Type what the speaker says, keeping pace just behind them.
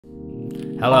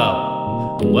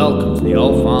Hello, and welcome to the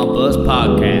Old Farm Bus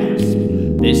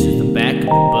Podcast. This is the back of the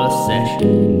bus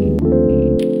session.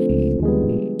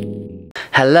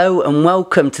 Hello and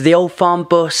welcome to the Old Farm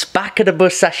Bus Back of the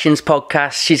Bus Sessions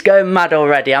podcast. She's going mad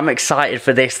already. I'm excited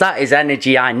for this. That is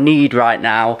energy I need right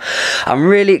now. I'm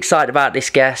really excited about this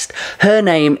guest. Her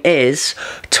name is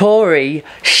Tori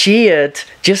Sheard,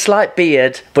 just like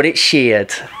beard, but it's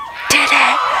sheared. Did it?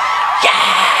 Yeah!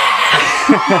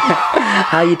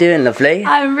 How you doing, lovely?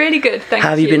 I'm really good, thank you.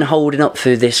 How have you been holding up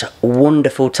through this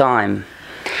wonderful time?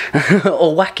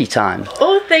 Or wacky time?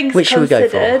 All things Which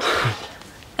considered. should we go for?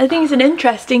 I think it's an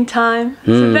interesting time.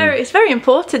 It's a very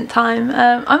important time.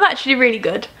 I'm actually really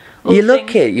good. You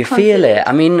look it, you feel it.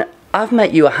 I mean, I've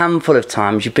met you a handful of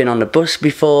times. You've been on the bus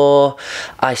before.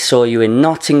 I saw you in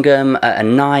Nottingham at a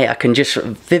night. I can just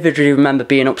vividly remember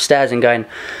being upstairs and going,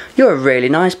 you're a really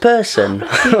nice person.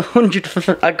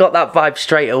 100%. I got that vibe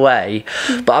straight away.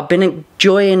 But I've been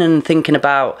enjoying and thinking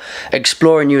about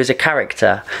exploring you as a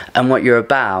character and what you're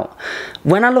about.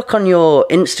 When I look on your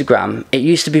Instagram, it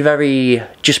used to be very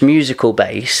just musical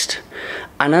based.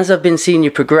 And as I've been seeing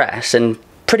you progress and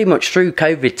pretty much through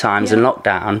COVID times and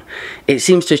lockdown, it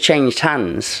seems to have changed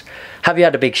hands. Have you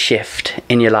had a big shift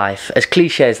in your life? As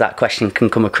cliche as that question can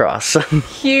come across.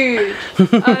 Huge.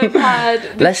 I've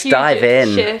had the Let's dive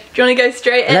in. shift. Do you want to go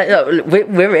straight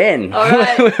in? We're in. All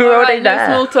right. We're already there.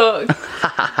 No small talk.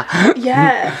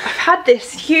 Yeah, I've had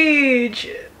this huge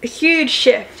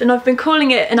shift, and I've been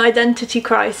calling it an identity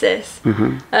crisis,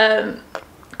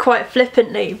 quite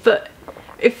flippantly. But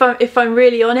if I'm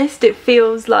really honest, it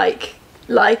feels like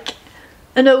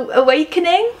an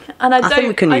awakening, and I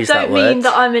don't mean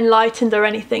that I'm enlightened or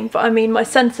anything, but I mean my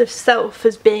sense of self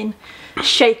has been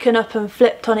shaken up and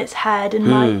flipped on its head, and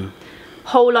my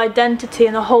whole identity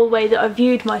and the whole way that I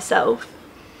viewed myself,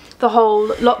 the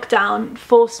whole lockdown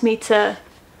forced me to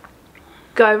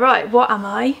go, right, what am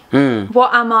I?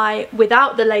 What am I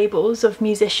without the labels of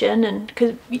musician? And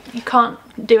because you can't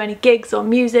do any gigs or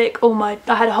music, I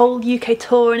had a whole UK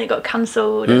tour and it got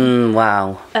cancelled.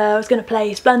 Wow. I was going to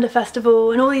play Splendour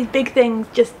Festival and all these big things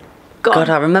just gone. God,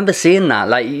 I remember seeing that,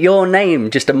 like your name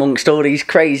just amongst all these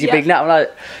crazy big names. I'm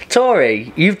like,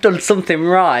 Tori, you've done something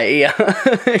right.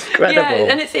 Incredible. Yeah,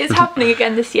 and it's happening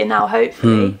again this year now,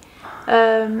 hopefully.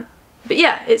 But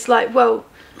yeah, it's like, well,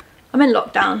 I'm in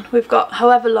lockdown. We've got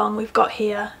however long we've got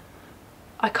here.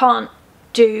 I can't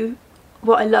do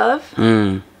what I love.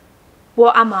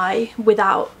 What am I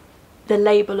without the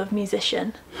label of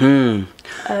musician?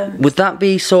 Would that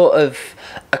be sort of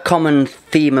a common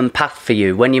theme and path for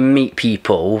you when you meet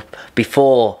people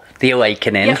before the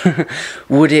awakening?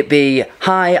 Would it be,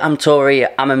 hi, I'm Tori,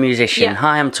 I'm a musician.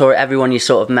 Hi, I'm Tori, everyone you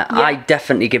sort of met. I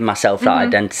definitely give myself that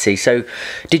identity. So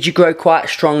did you grow quite a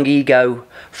strong ego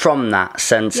from that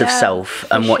sense of self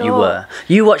and what you were?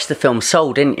 You watched the film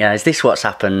Soul, didn't you? Is this what's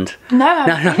happened? No,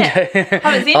 I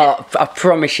haven't seen it. I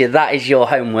promise you, that is your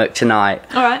homework tonight.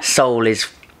 All right. Soul is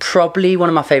probably one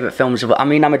of my favourite films. I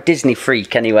mean, I'm a Disney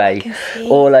freak anyway,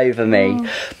 all over me.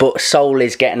 But Soul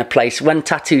is getting a place when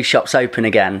tattoo shops open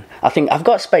again. I think I've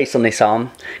got space on this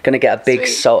arm. Gonna get a big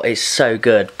Soul. It's so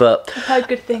good. But I've heard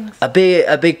good things. A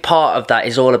big part of that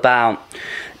is all about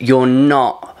you're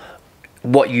not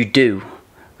what you do.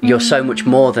 You're so much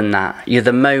more than that. You're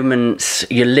the moments,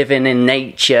 you're living in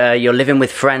nature, you're living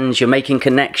with friends, you're making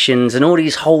connections and all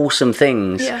these wholesome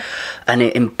things. And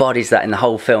it embodies that in the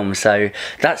whole film. So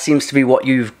that seems to be what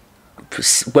you've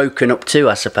woken up to,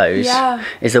 I suppose,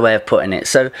 is the way of putting it.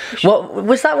 So what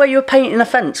was that, where you were painting a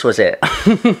fence, was it?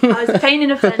 I was painting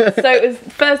a fence. So it was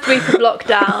the first week of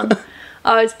lockdown.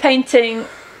 I was painting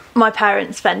my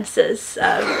parents' fences.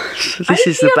 This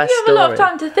is the best story. You have a lot of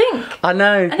time to think. I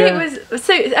know. And it was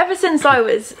so ever since I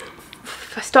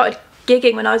started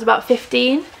gigging when I was about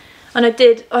 15, and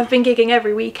I've been gigging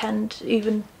every weekend,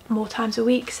 even more times a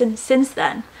week since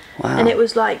then. Wow. And it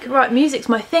was like, right, music's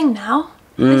my thing now.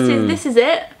 This is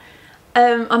it.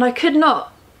 And I could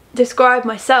not describe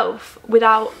myself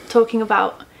without talking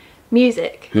about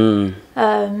music. But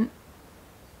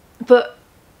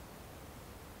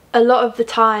a lot of the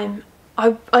time,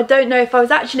 I don't know if I was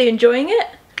actually enjoying it,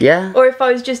 or if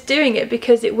I was just doing it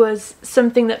because it was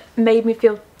something that made me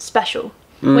feel special.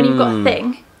 When you've got a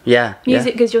thing,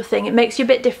 music is your thing. It makes you a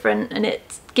bit different, and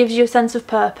it gives you a sense of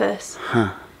purpose.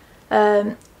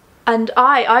 And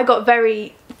I got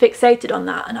very fixated on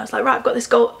that, and I was like, right, I've got this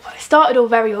goal. I started all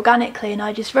very organically, and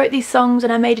I just wrote these songs,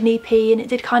 and I made an EP, and it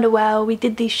did kind of well. We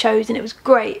did these shows, and it was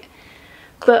great,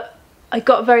 but I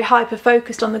got very hyper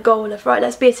focused on the goal of, right,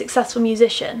 let's be a successful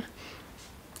musician.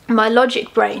 My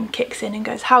logic brain kicks in and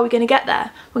goes, how are we going to get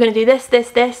there? We're going to do this, this,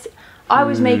 this. I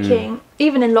was making,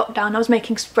 even in lockdown, I was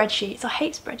making spreadsheets. I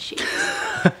hate spreadsheets.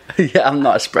 Yeah, I'm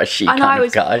not a spreadsheet And kind I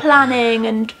was of guy. planning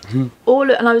and and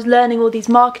I was learning all these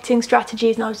marketing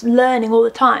strategies, and I was learning all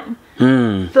the time.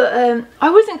 But I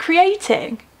wasn't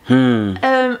creating.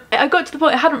 I got to the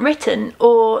point I hadn't written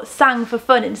or sang for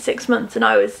fun in 6 months, and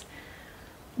I was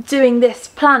doing this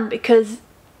plan because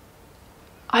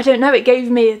I don't know,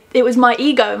 it was my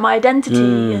ego and my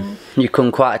identity, and You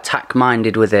come quite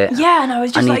attack-minded with it. yeah, and I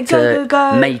was just I like, need go, to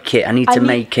go, go. make it. I need to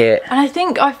make it. And I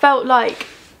think I felt like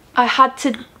I had to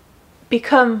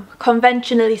become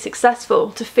conventionally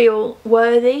successful to feel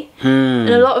worthy. And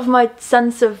a lot of my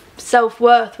sense of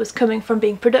self-worth was coming from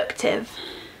being productive.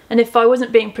 And if I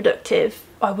wasn't being productive,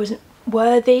 I wasn't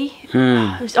worthy.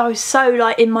 I was so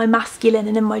like in my masculine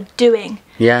and in my doing.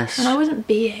 Yes. And I wasn't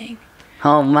being.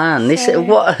 Oh man, this So-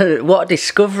 what a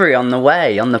discovery on the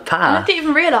way, on the And I path. didn't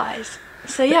even realise.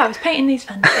 So yeah, I was painting these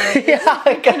fences. Yeah,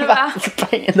 I Thinking go back about- to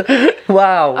painting.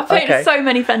 Wow. I painted Okay. so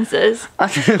many fences.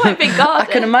 Quite a big garden. I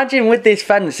can imagine with this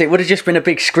fence, it would have just been a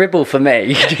big scribble for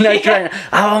me. You know, trying,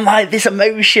 oh my, this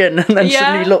emotion, and then Yeah.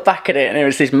 suddenly look back at it, and it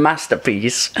was this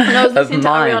masterpiece And I was of listening to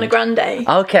mine. Ariana Grande.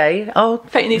 Okay. Oh,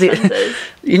 Painting these fences.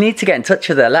 You need to get in touch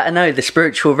with her. Let her know the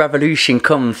spiritual revolution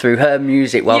come through her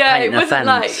music while Yeah, it painting a wasn't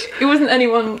fence. it wasn't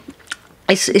anyone.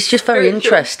 It's just very Spiritual.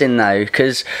 interesting though,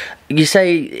 because you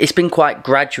say it's been quite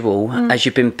gradual as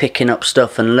you've been picking up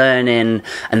stuff and learning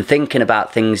and thinking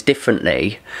about things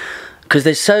differently, because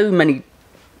there's so many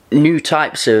new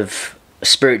types of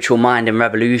spiritual mind and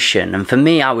revolution, and for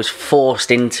me I was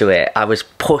forced into it. I was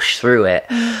pushed through it.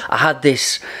 I had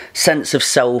this sense of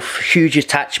self, huge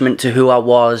attachment to who I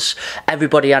was.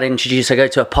 Everybody I'd introduce, I go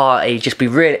to a party, just be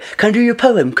really, can I do your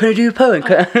poem, can I do your poem?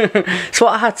 It's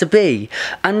what I had to be.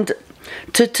 And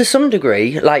to some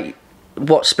degree, like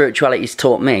what spirituality's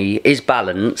taught me is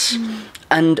balance,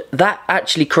 and that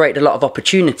actually created a lot of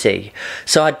opportunity.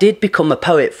 So I did become a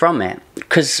poet from it,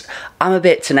 because I'm a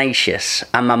bit tenacious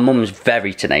and my mum's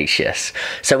very tenacious.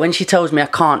 So when she tells me I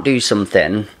can't do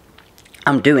something,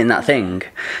 I'm doing that thing.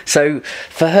 So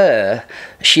for her,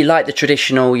 she liked the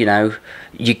traditional, you know,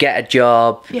 you get a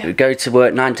job, you go to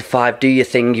work 9 to 5, do your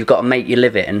thing, you've got to make your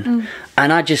living.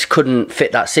 And I just couldn't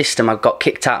fit that system. I got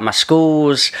kicked out of my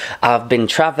schools, I've been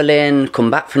travelling,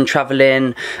 come back from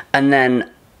travelling, and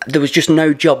then there was just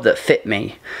no job that fit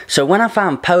me. So when I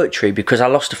found poetry, because I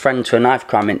lost a friend to a knife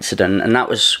crime incident, and that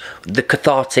was the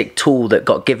cathartic tool that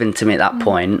got given to me at that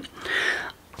point,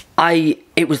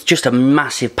 it was just a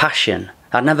massive passion.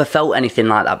 I'd never felt anything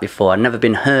like that before. I'd never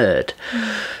been heard.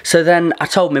 So then I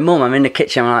told my mum, I'm in the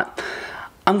kitchen, I'm like,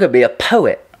 I'm going to be a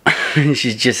poet.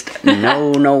 She's just,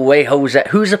 no way, Jose.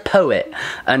 Who's a poet?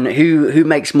 And who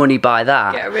makes money by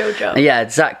that? Get a real job. Yeah,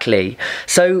 exactly.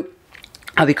 So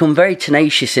I become very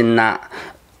tenacious in that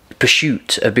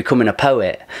pursuit of becoming a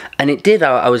poet, and it did.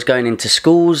 I was going into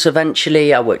schools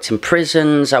eventually, I worked in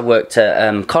prisons, I worked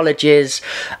at colleges,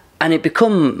 and it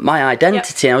become my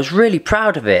identity. I was really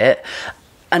proud of it.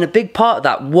 And a big part of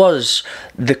that was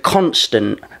the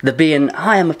constant, the being,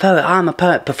 I'm a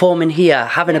poet, performing here,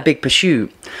 having a big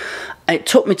pursuit. And it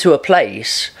took me to a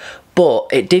place, but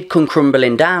it did come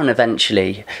crumbling down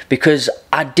eventually, because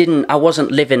I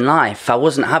wasn't living life. I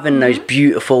wasn't having those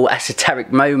beautiful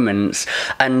esoteric moments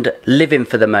and living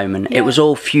for the moment. It was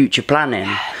all future planning.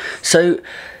 So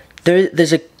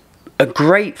there's a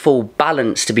grateful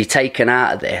balance to be taken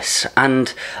out of this,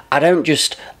 and I don't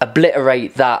just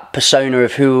obliterate that persona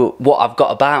of what I've got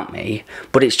about me,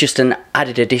 but it's just an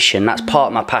added addition. That's part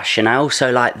of my passion. I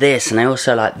also like this and I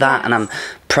also like that, and I'm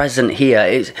present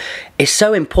here. It's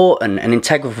so important and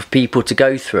integral for people to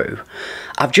go through.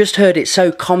 I've just heard it's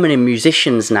so common in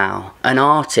musicians now and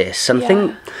artists, and I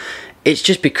think it's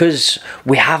just because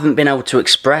we haven't been able to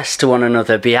express to one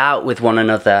another, be out with one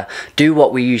another, do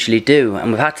what we usually do,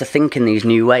 and we've had to think in these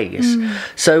new ways.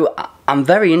 So I'm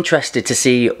very interested to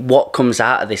see what comes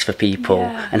out of this for people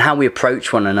and how we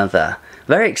approach one another.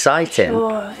 Very exciting.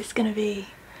 Sure, it's going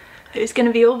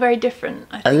to be all very different,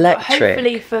 I think, Electric. but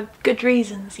hopefully for good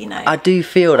reasons, you know. I do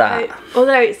feel that.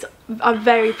 Although I'm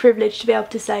very privileged to be able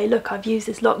to say, look, I've used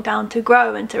this lockdown to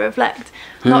grow and to reflect.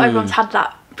 Not everyone's had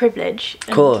that privilege.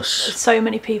 Of course. So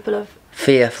many people have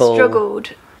Fearful.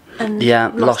 struggled and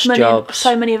lost money. jobs.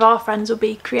 So many of our friends will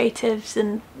be creatives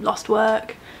and lost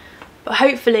work. But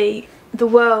hopefully the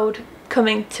world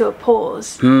coming to a pause,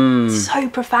 so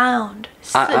profound.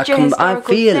 Such a I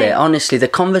historical feel thing. it, honestly. The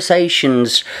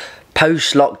conversations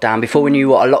post-lockdown, before we knew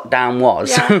what a lockdown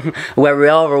was, where we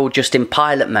are all just in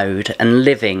pilot mode and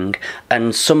living,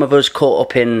 and some of us caught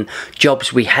up in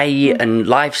jobs we hate and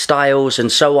lifestyles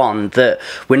and so on that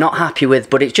we're not happy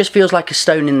with, but it just feels like a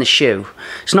stone in the shoe.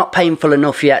 It's not painful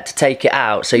enough yet to take it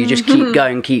out, so you just keep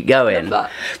going.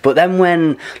 But then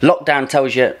when lockdown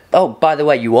tells you, oh, by the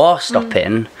way, you are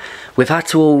stopping, we've had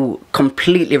to all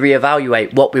completely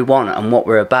reevaluate what we want and what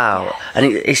we're about. And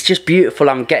it's just beautiful.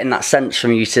 I'm getting that sense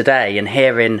from you today and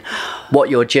hearing what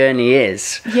your journey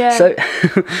is. So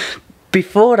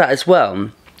before that as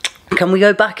well, can we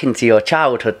go back into your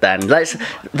childhood then?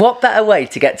 What better way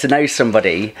to get to know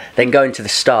somebody than going to the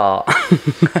start?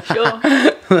 Sure.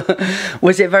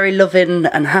 Was it very loving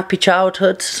and happy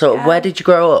childhood? Where did you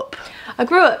grow up? I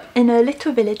grew up in a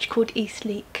little village called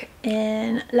Eastleek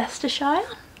in Leicestershire.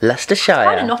 Leicestershire?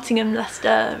 Kind of Nottingham,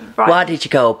 Leicester. Right. Why did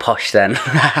you go all posh then?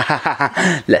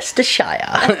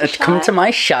 Leicestershire. Come to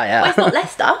my shire. Well, it's not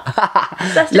Leicester.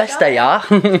 It's Leicester, yeah.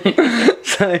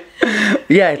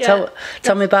 So,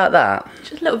 tell me about that.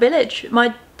 Just a little village.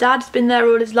 My dad's been there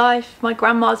all his life. My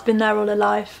grandma's been there all her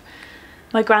life.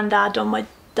 My granddad on my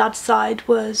dad's side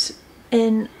was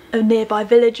in a nearby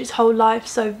village his whole life.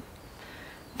 So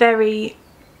very,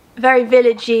 very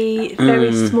villagey,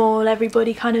 very small.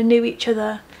 Everybody kind of knew each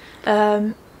other.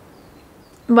 My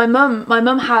mum's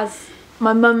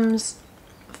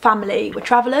family were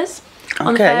travellers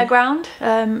on the fairground,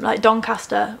 like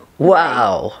Doncaster.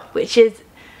 Wow. Which is,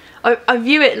 I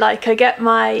view it like I get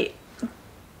my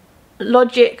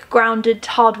logic grounded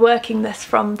hard workingness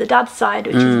from the dad's side,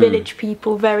 which is village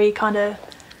people, very kind of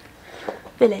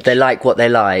village. They like what they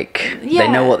like. They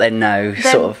know what they know.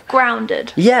 They're sort of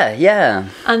grounded. Yeah.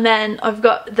 And then I've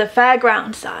got the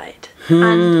fairground side.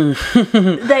 And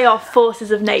they are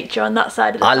forces of nature on that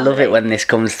side of the family. I love it when this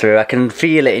comes through. I can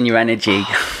feel it in your energy.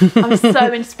 I'm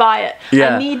so inspired.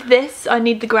 I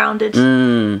need the grounded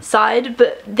side,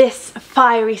 but this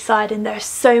fiery side, and there are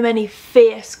so many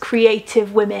fierce,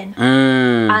 creative women.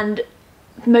 And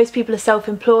most people are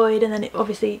self-employed, and then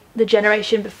obviously the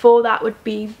generation before that would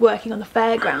be working on the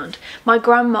fairground. My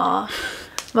grandma,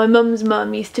 my mum's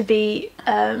mum, used to be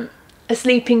a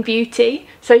sleeping beauty,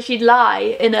 so she'd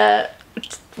lie in a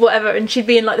whatever, and she'd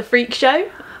be in like the freak show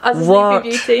as a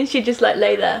sleeping beauty, and she'd just like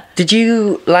lay there. Did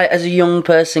you, like, as a young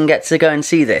person, get to go and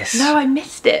see this? No, I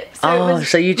missed it.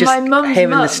 So you just hearing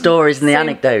the stories and the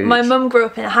anecdotes. My mum grew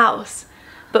up in a house,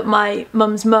 but my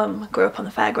mum's mum grew up on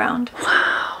the fairground.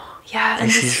 Wow. Yeah,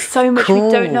 and there's so much we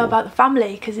don't know about the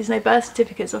family because there's no birth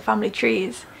certificates or family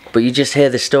trees. But you just hear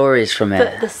the stories from it.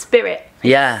 But the spirit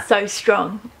is so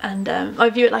strong. And I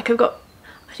view it like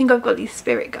I think I've got these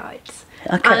spirit guides.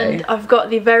 Okay. And I've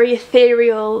got the very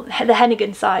ethereal, the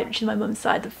Hennigan side, which is my mum's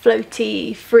side, the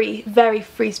floaty, free, very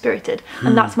free-spirited.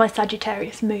 And that's my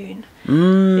Sagittarius moon,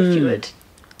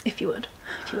 if you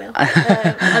will.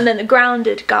 And then the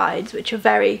grounded guides, which are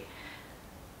very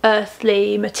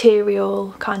earthly,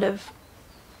 material, kind of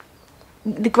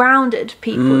the grounded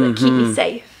people that keep me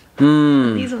safe.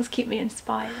 And these ones keep me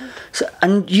inspired. So,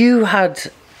 and you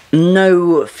had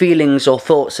no feelings or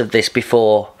thoughts of this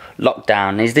before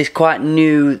lockdown? Is this quite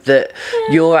new that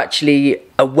you're actually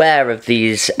aware of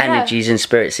these energies and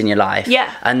spirits in your life?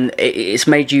 Yeah. And it's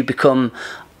made you become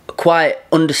quite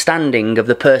understanding of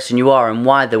the person you are and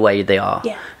why the way they are.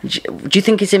 Yeah. Do you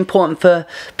think it's important for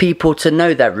people to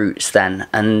know their roots then?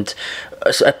 And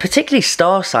particularly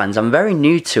star signs, I'm very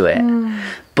new to it.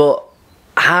 But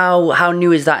how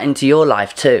new is that into your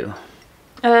life too?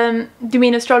 Do you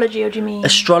mean astrology, or do you mean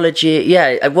astrology?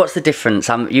 Yeah. What's the difference?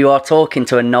 You are talking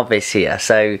to a novice here,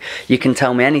 so you can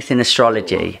tell me anything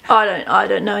astrology. I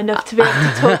don't know enough to be able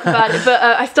to talk about it, but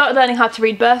I started learning how to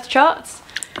read birth charts.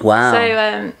 Wow.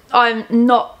 So I'm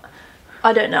no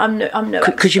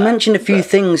because you mentioned a few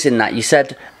things in that. You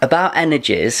said about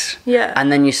energies,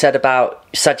 and then you said about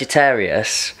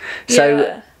Sagittarius.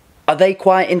 So are they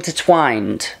quite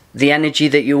intertwined? The energy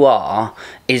that you are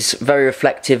is very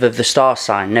reflective of the star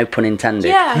sign, no pun intended.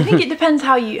 Yeah, I think it depends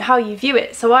how you view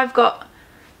it. So I've got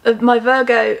my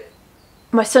Virgo,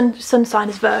 my sun sign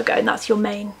is Virgo, and that's your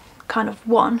main kind of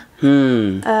one.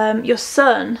 Your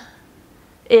sun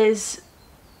is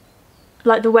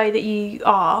like the way that you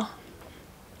are,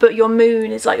 but your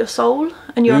moon is like your soul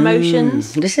and your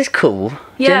emotions. This is cool.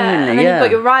 Yeah, and then you've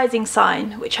got your rising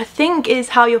sign, which I think is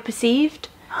how you're perceived.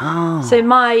 Oh. So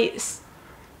my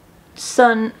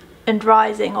sun and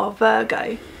rising are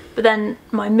Virgo, but then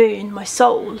my moon, my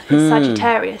soul, is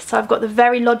Sagittarius. So I've got the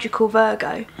very logical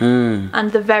Virgo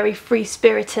and the very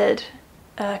free-spirited,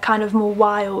 kind of more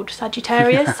wild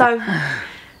Sagittarius. So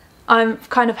I'm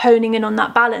kind of honing in on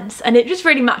that balance, and it just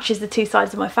really matches the two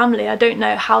sides of my family. I don't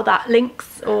know how that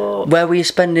links, or... Where were you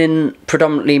spending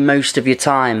predominantly most of your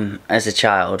time as a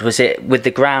child? Was it with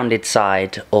the grounded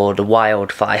side or the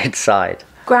wildfired side?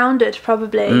 Grounded,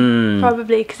 probably.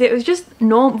 Probably, because it was just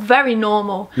very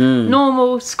normal.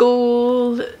 Normal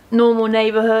school, normal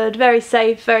neighbourhood, very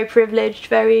safe, very privileged,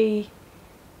 very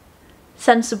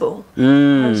sensible.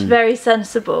 I was very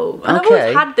sensible. And I've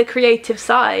always had the creative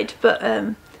side, but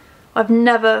I've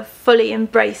never fully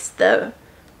embraced the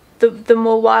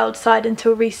more wild side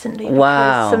until recently.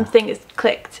 Because something has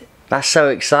clicked. That's so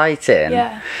exciting.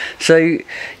 Yeah. So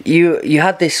you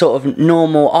had this sort of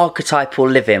normal archetypal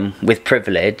living with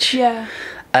privilege. Yeah.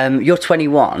 You're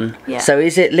 21. Yeah. So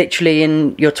is it literally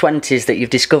in your 20s that you've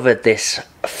discovered this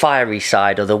fiery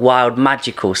side or the wild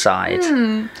magical side?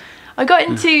 I got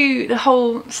into the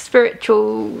whole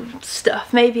spiritual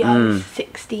stuff. Maybe I was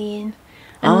 16.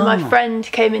 And my friend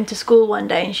came into school one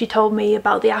day and she told me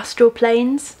about the astral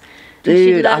planes.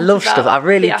 Dude, I love stuff. I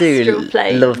really do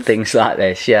love things like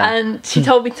this, yeah. And she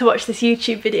told me to watch this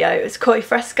YouTube video. It was Koi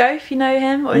Fresco, if you know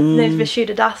him, or his name's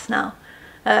Vishuddha Das now.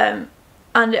 And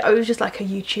it was just like a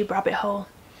YouTube rabbit hole.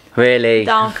 Really?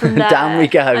 Down from there. Down we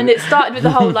go. And it started with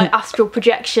the whole like astral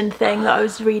projection thing that I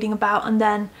was reading about, and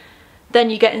then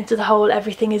you get into the whole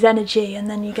everything is energy, and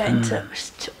then you get into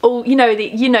all you know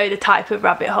the type of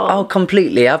rabbit hole. Oh,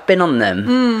 completely. I've been on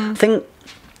them. I think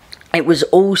it was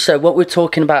also what we're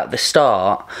talking about at the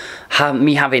start,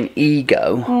 me having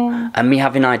ego and me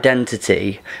having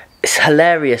identity. It's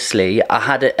hilariously, I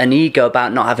had an ego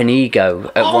about not having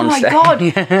ego at one stage. Oh my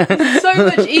god, there's so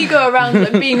much ego around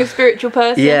like, being a spiritual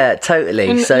person. Yeah, totally.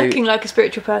 And so looking like a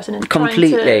spiritual person and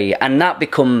completely, and that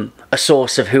become a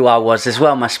source of who I was as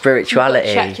well, my spirituality.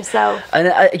 You've got to check yourself.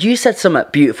 And you said something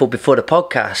beautiful before the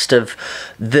podcast of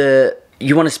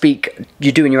you want to speak,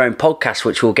 you're doing your own podcast,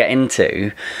 which we'll get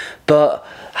into, but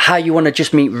how you want to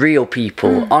just meet real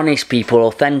people, honest people,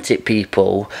 authentic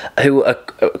people who are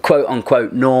quote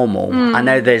unquote normal. I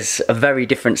know there's a very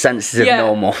different senses of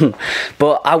normal,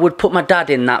 but I would put my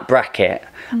dad in that bracket.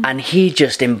 And he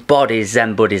just embodies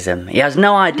Zen Buddhism. He has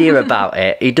no idea about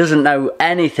it. He doesn't know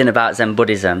anything about Zen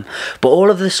Buddhism. But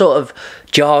all of the sort of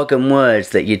jargon words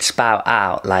that you'd spout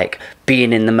out, like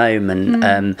being in the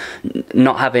moment,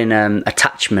 not having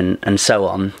attachment and so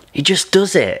on, he just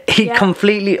does it. He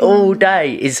completely all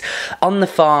day is on the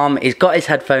farm, he's got his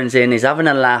headphones in, he's having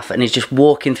a laugh, and he's just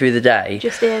walking through the day.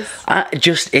 Just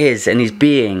is, and he's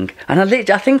being. And I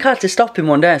think I had to stop him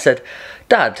one day and said,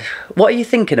 Dad, what are you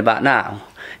thinking about now?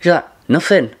 He's like,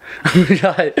 nothing.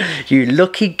 Like, you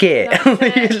lucky git.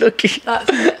 You lucky.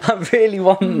 I really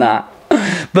want that.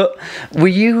 But were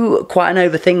you quite an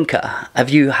overthinker? Have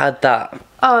you had that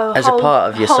as a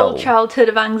part of your soul? Whole childhood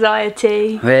of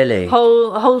anxiety. Really?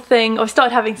 Whole thing. I've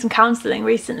started having some counselling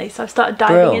recently, so I've started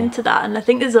diving into that, and I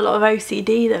think there's a lot of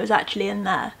OCD that was actually in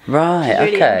there. Right.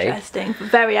 Really okay. Interesting.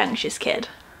 Very anxious kid.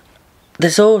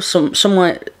 There's also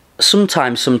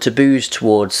sometimes some taboos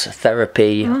towards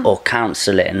therapy or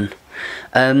counselling.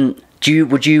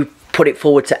 Would you put it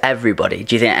forward to everybody?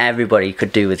 Do you think everybody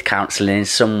could do with counselling in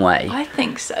some way? I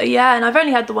think so, yeah, and I've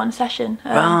only had the one session.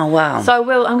 Oh, wow. So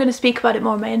I'm going to speak about it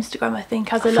more on my Instagram, I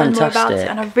think, as I learn more about it,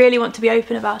 and I really want to be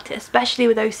open about it, especially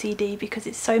with OCD, because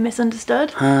it's so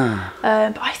misunderstood. But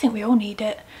I think we all need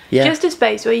it. Yeah. Just a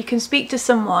space where you can speak to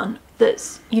someone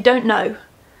you don't know.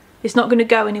 It's not going to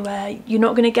go anywhere. You're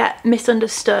not going to get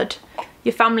misunderstood.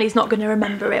 Your family's not going to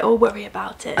remember it or worry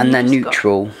about it. And they're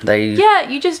neutral.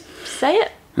 You just say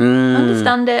it.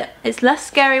 Understand it. It's less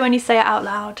scary when you say it out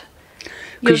loud.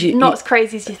 You're not as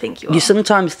crazy as you think you are. You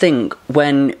sometimes think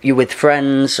when you're with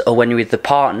friends or when you're with the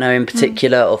partner in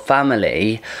particular or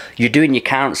family, you're doing your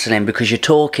counselling because you're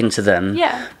talking to them.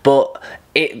 Yeah. But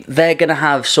they're going to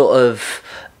have sort of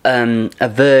a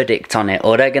verdict on it,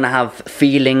 or they're going to have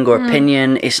feeling or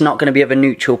opinion. It's not going to be of a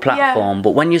neutral platform.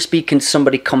 But when you're speaking to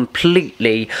somebody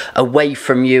completely away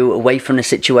from you, away from the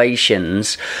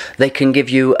situations, they can give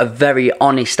you a very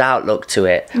honest outlook to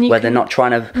it, where they're not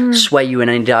trying to sway you in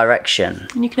any direction,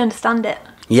 and you can understand it.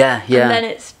 Yeah. And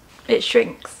then it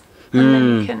shrinks, and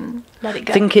then you can let it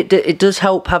go. I think it does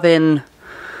help having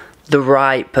the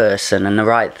right person and the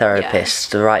right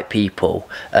therapist, the right people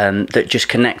that just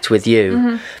connect with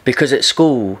you. Because at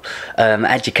school,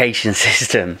 education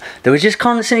system, they were just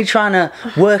constantly trying to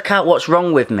work out what's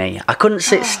wrong with me. I couldn't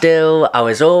sit still. I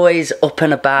was always up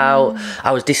and about.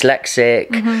 I was dyslexic,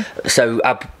 so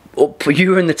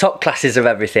you were in the top classes of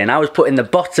everything. I was put in the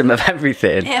bottom of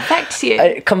everything. It affects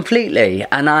you completely.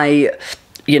 And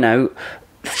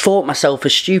thought myself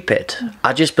as stupid.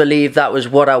 I just believed that was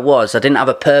what I was. I didn't have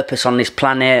a purpose on this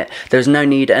planet. There was no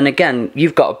need. And again,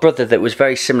 you've got a brother that was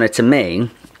very similar to me.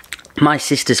 My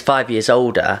sister's 5 years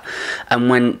older and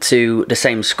went to the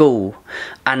same school.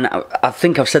 And I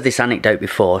think I've said this anecdote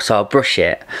before, so I'll brush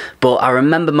it. But I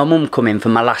remember my mum coming for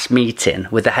my last meeting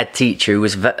with the head teacher.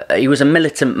 He was a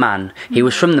militant man. He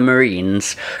was from the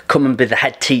Marines, coming with the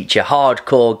head teacher,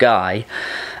 hardcore guy.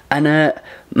 And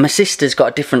my sister's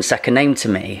got a different second name to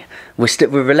me.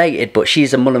 We're related, but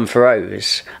she's a Mullen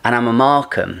Farrows and I'm a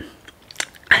Markham.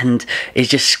 And he's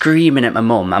just screaming at my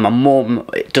mum, and my mum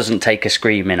doesn't take a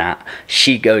screaming at.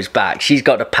 She goes back. She's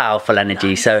got a powerful energy.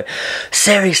 Nice. So,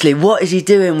 seriously, what is he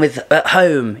doing at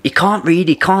home? He can't read,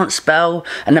 he can't spell.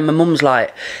 And then my mum's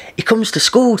like, he comes to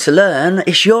school to learn.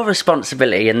 It's your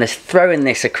responsibility. And they're throwing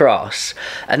this across.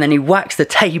 And then he whacks the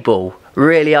table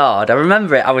really hard. I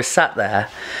remember it. I was sat there,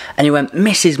 and he went,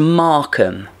 Mrs.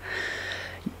 Markham,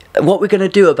 what we're going to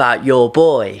do about your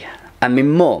boy? And my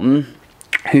mum,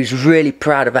 who's really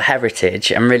proud of her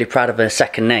heritage and really proud of her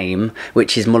second name,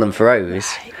 which is Mullen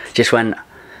Farrows, just went,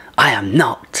 I am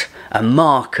not a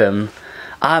Markham,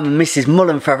 I'm Mrs.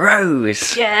 Mullen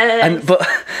Farrows. Yes. But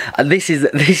this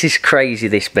is crazy,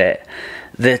 this bit.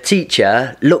 The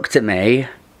teacher looked at me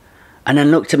and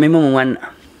then looked at my mum and went,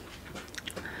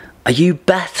 are you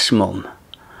Beth's mum?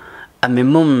 And my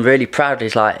mum really proudly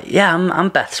is like, yeah, I'm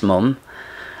Beth's mum.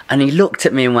 And he looked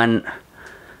at me and went,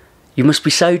 you must be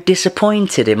so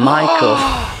disappointed in Michael.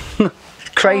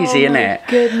 Crazy, isn't it?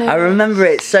 Goodness. I remember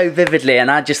it so vividly,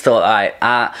 and I just thought,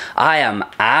 I am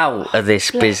out of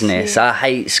this business. I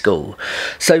hate school.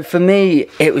 So for me,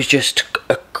 it was just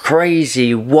a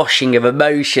crazy washing of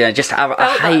emotion.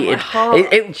 I hated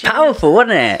it. It was powerful,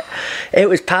 wasn't it? It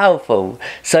was powerful.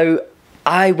 So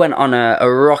I went on a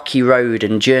rocky road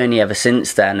and journey ever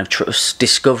since then of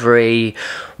discovery.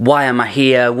 Why am I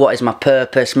here? What is my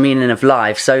purpose? Meaning of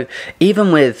life? So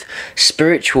even with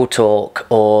spiritual talk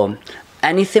or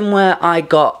anything where I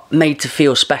got made to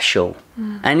feel special,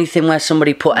 anything where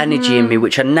somebody put energy in me,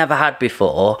 which I never had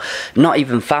before, not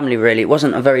even family really, it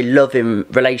wasn't a very loving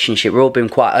relationship. We've all been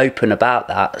quite open about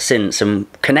that since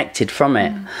and connected from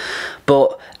it.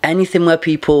 But anything where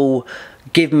people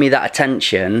give me that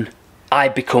attention, I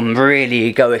become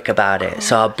really egoic about it,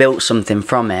 so I built something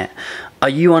from it. Are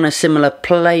you on a similar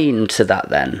plane to that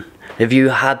then? Have you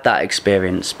had that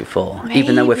experience before,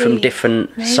 even though we're from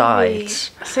different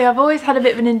sides? See, I've always had a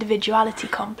bit of an individuality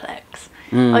complex.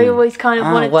 I always kind of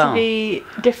wanted to be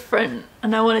different,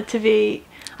 and I wanted to be...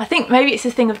 I think maybe it's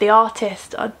this thing of the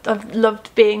artist. I've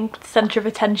loved being the centre of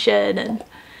attention,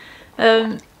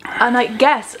 and I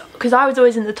guess, because I was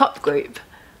always in the top group,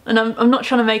 and I'm not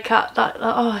trying to make out that,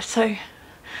 oh, it's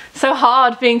so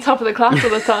hard being top of the class all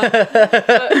the time.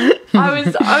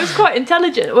 But I was quite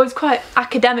intelligent. I was quite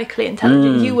academically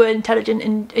intelligent. You were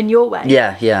intelligent in your way.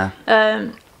 Yeah.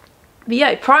 But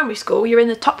yeah, primary school, you're in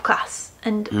the top class,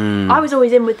 and I was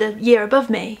always in with the year above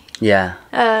me. Yeah.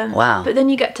 Wow. But then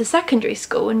you get to secondary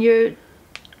school, and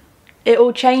it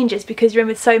all changes because you're in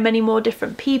with so many more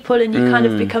different people, and you kind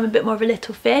of become a bit more of a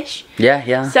little fish.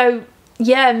 Yeah. So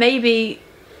yeah, maybe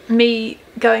me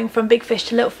going from big fish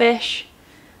to little fish,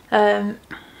 and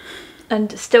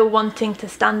still wanting to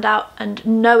stand out and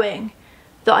knowing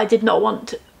that I did not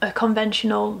want a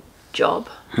conventional job.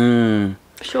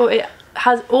 Sure, it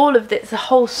has all of this, the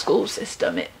whole school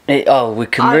system. We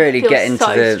can really get into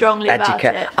the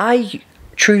education. I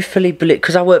truthfully believe,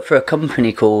 because I work for a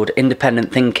company called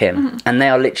Independent Thinking, and they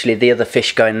are literally the other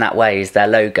fish going that way is their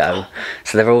logo.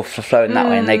 So they're all floating that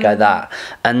way and they go that.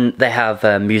 And they have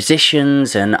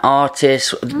musicians and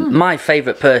artists. My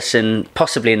favourite person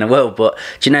possibly in the world, but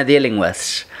do you know the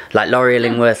Illingworths? Like Laurie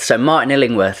Illingworth, so Martin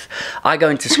Illingworth, I go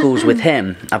into schools with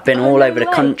him. I've been all over the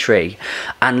country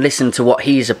and listened to what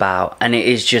he's about, and it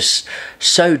is just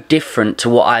so different to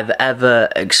what I've ever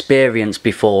experienced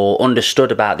before,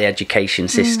 understood about the education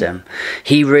system.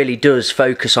 He really does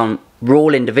focus on raw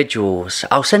individuals.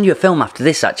 I'll send you a film after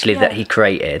this actually that he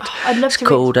created. I'd love it's to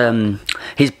called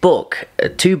his book,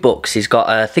 2 books. He's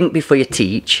got Think Before You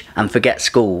Teach and Forget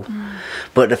School.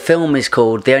 But the film is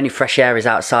called The Only Fresh Air Is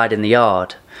Outside in the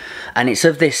Yard. And it's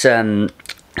of this, so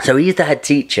he's the head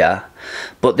teacher,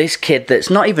 but this kid that's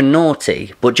not even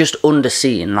naughty, but just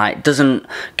underseen, like doesn't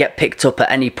get picked up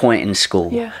at any point in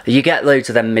school. You get loads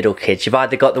of them middle kids. You've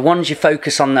either got the ones you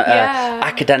focus on that are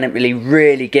academically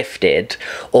really gifted,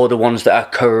 or the ones that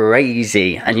are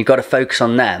crazy, and you've got to focus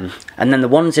on them. And then the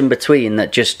ones in between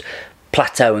that just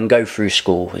plateau and go through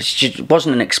school. It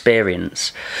wasn't an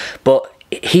experience. But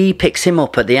he picks him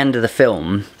up at the end of the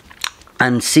film,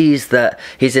 and sees that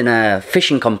he's in a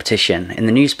fishing competition in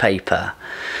the newspaper.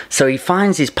 So he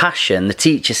finds his passion, the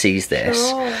teacher sees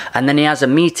this, and then he has a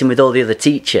meeting with all the other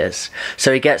teachers.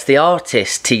 So he gets the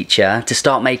artist teacher to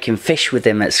start making fish with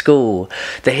him at school,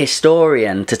 the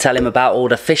historian to tell him about all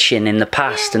the fishing in the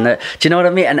past, and do you know what I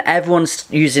mean? And everyone's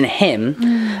using him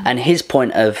and his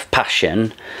point of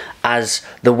passion as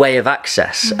the way of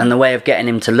access and the way of getting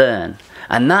him to learn.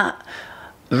 And that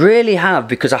really have,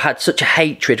 because I had such a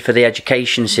hatred for the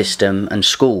education system and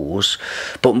schools,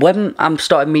 but when I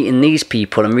started meeting these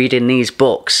people and reading these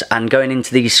books and going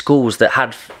into these schools that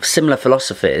had similar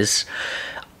philosophies,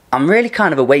 I'm really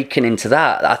kind of awakening to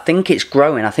that. I think it's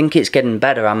growing. I think it's getting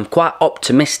better. I'm quite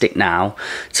optimistic now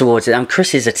towards it. And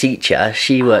Chris is a teacher.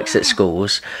 She works at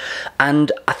schools.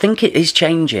 And I think it is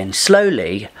changing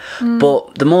slowly.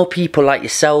 But the more people like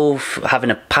yourself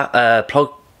having a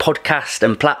podcast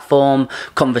and platform,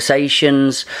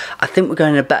 conversations, I think we're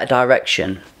going in a better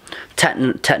direction.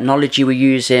 Technology we're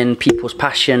using, people's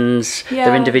passions,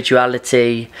 their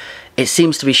individuality, it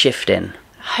seems to be shifting.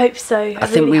 I hope so. I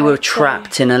think we were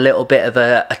trapped in a little bit of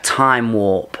a time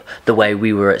warp the way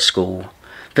we were at school.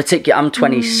 Particularly, I'm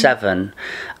 27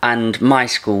 and my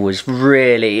school was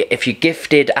really, if you're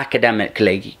gifted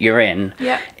academically, you're in.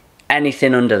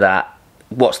 Anything under that,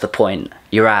 what's the point?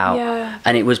 You're out.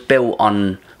 And it was built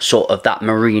on sort of that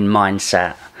marine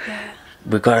mindset.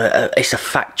 We've got it's a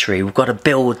factory. We've got to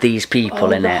build these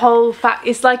people in it. Whole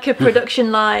it's like a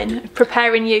production line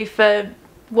preparing you for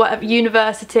whatever,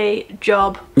 university,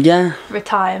 job,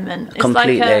 retirement.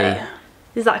 Completely. It's like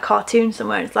there's like a cartoon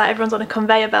somewhere. It's like everyone's on a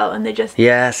conveyor belt and they just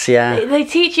they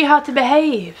teach you how to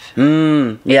behave.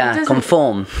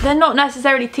 Conform. They're not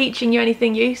necessarily teaching you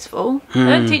anything useful. They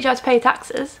don't teach you how to pay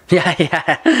taxes. They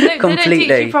don't teach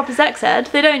you proper sex ed.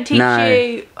 They don't teach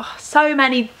you so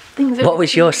many things. What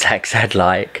was your sex ed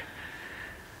like?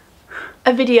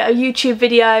 A YouTube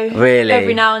video. Really?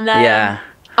 Every now and then.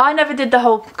 I never did the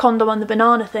whole condom on the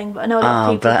banana thing, but I know a lot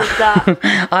of people did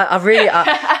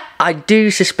that. I do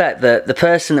suspect that the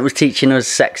person that was teaching us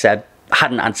sex ed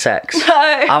hadn't had sex.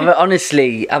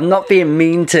 I'm not being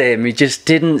mean to him. He just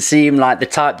didn't seem like the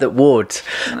type that would.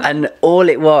 And all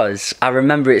it was, I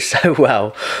remember it so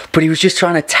well, but he was just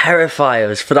trying to terrify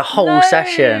us for the whole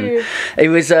session. It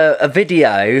was a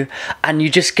video and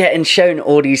you're just getting shown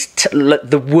all these,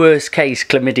 the worst case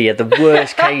chlamydia, the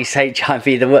worst case HIV,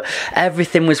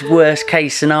 everything was worst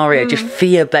case scenario, just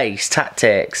fear-based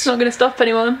tactics. It's not going to stop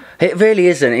anyone. It really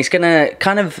isn't. It's going to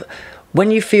kind of... When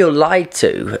you feel lied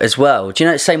to as well, do you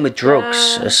know, it's the same with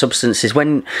drugs, substances.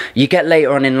 When you get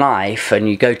later on in life and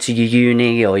you go to your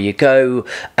uni or you go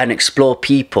and explore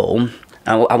people,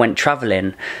 I went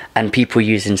travelling and people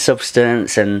using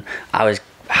substance and I was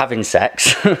having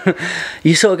sex,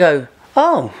 you sort of go,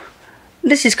 oh,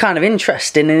 this is kind of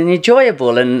interesting and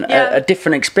enjoyable and a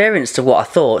different experience to what I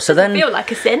thought. So then feel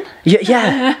like a sin.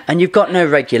 And you've got no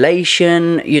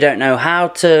regulation, you don't know how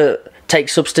to take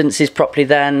substances properly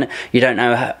then, you don't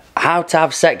know how to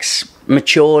have sex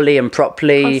maturely and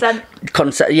properly,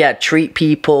 consent, treat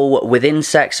people within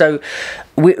sex. So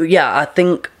I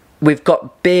think we've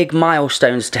got big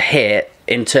milestones to hit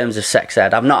in terms of sex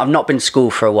ed. I've not been to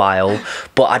school for a while,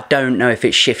 but I don't know if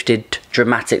it's shifted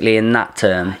dramatically in that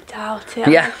term. I doubt it.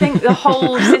 I think the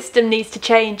whole system needs to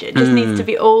change. It just needs to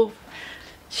be all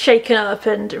shaken up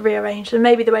and rearranged, and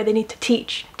maybe the way they need to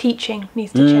teaching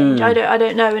needs to change. I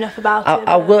don't know enough about it.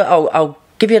 I'll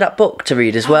give you that book to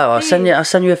read as well. I'll send you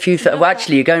a few. Well,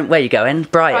 actually, you're going. Where are you going?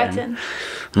 Brighton.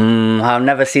 I'll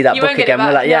never see that book again.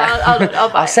 Will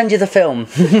I'll send you the film.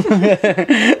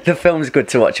 The film's good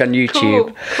to watch on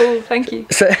YouTube. Cool. Thank you.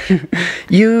 So,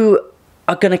 you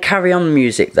are going to carry on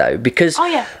music though, because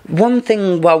one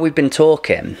thing while we've been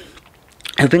talking,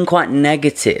 have been quite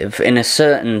negative in a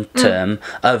certain term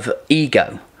of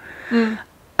ego.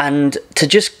 And to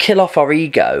just kill off our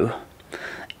ego,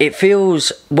 it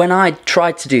feels, when I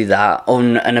tried to do that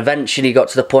and eventually got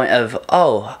to the point of,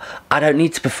 I don't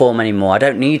need to perform anymore, I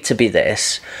don't need to be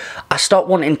this, I stopped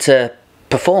wanting to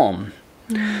perform.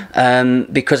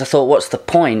 Because I thought, what's the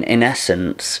point in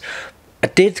essence? I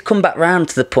did come back round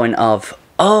to the point of,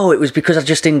 it was because I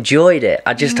just enjoyed it.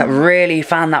 I just really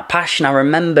found that passion. I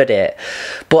remembered it.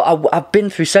 But I've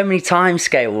been through so many time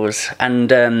scales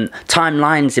and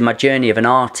timelines in my journey of an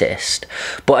artist.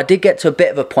 But I did get to a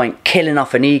bit of a point killing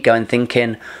off an ego and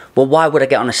thinking, well, why would I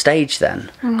get on a stage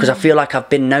then? Because I feel like I've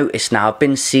been noticed now. I've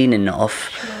been seen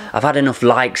enough. I've had enough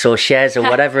likes or shares or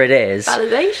whatever it is.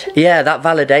 Validation. Yeah, that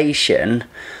validation.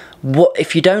 What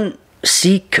if you don't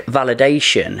seek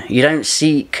validation, you don't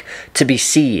seek to be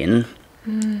seen,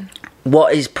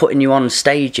 what is putting you on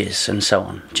stages and so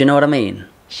on? Do you know what I mean?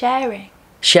 Sharing.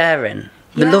 sharing.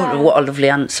 Yeah. What a lovely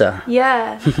answer.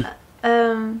 Yeah.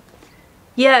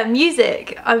 Yeah,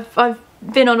 music. I've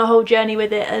been on a whole journey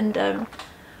with it, and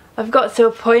I've got to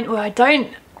a point where I don't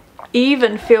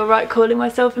even feel right calling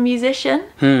myself a musician.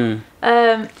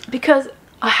 Because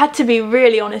I had to be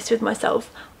really honest with myself.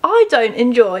 I don't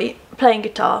enjoy playing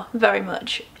guitar very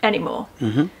much anymore.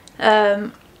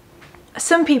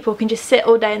 Some people can just sit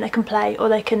all day and they can play, or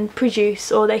they can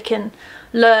produce, or they can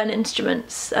learn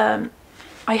instruments.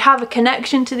 I have a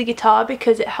connection to the guitar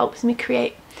because it helps me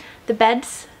create the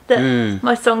beds that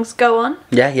my songs go on.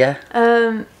 Yeah.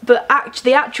 But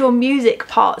the actual music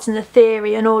parts and the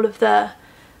theory and all of the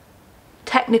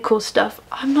technical stuff,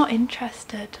 I'm not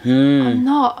interested. I'm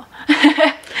not.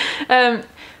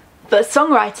 But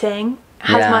songwriting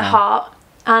has my heart,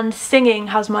 and singing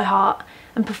has my heart,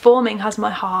 and performing has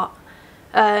my heart.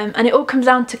 And it all comes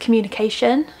down to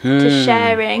communication, to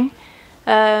sharing,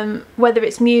 whether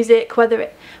it's music, whether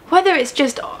it's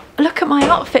just look at my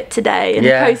outfit today and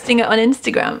posting it on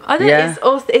Instagram. I think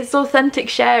it's authentic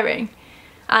sharing,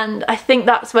 and I think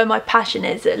that's where my passion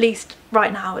is, at least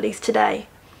right now, at least today.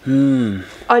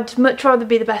 I'd much rather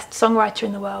be the best songwriter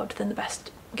in the world than the best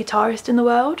guitarist in the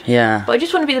world. But I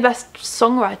just want to be the best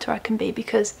songwriter I can be,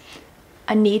 because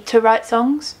I need to write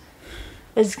songs.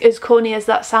 As corny as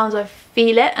that sounds, I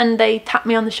feel it, and they tap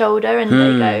me on the shoulder and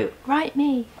they go, write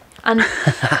me. And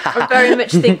I very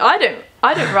much think I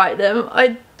don't write them,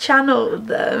 I channel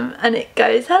them, and it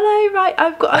goes, hello, right,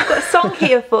 I've got a song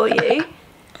here for you.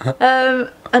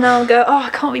 And I'll go, oh, I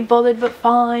can't be bothered, but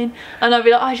fine. And I'll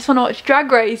be like, I just want to watch Drag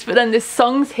Race, but then there's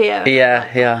songs here.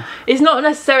 Yeah. It's not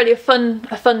necessarily a fun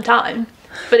time,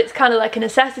 but it's kind of like a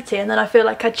necessity, and then I feel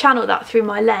like I channel that through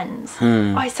my lens.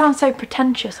 Oh, it sounds so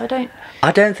pretentious.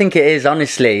 I don't think it is,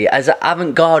 honestly. As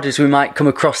avant-garde as we might come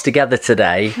across together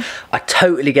today, I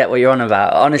totally get what you're on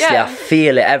about. Honestly, I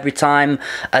feel it every time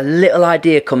a little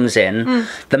idea comes in.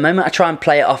 The moment I try and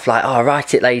play it off like, oh, I'll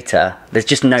write it later, there's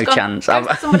just no chance.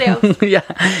 Somebody else.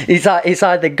 It's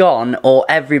either gone, or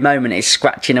every moment it's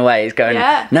scratching away. It's going,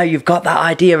 no, you've got that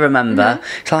idea, remember?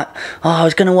 It's like, oh, I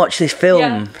was going to watch this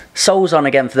film. Soul's on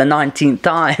again for the 19th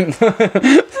time.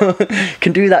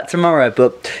 Can do that tomorrow.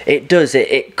 But it does,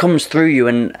 it comes through you,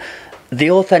 and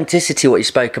the authenticity, what you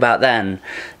spoke about then,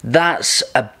 that's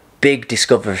a big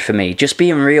discovery for me. Just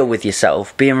being real with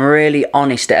yourself, being really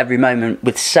honest at every moment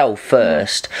with self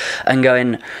first, and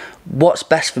going, what's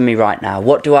best for me right now?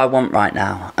 What do I want right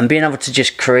now? And being able to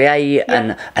just create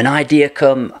an idea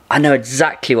come. I know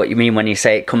exactly what you mean when you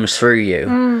say it comes through you.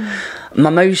 My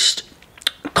most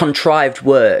contrived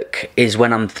work is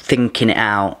when I'm thinking it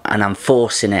out and I'm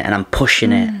forcing it and I'm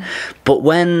pushing it. But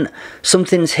when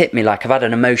something's hit me, like I've had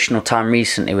an emotional time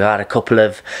recently, we've had a couple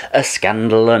of a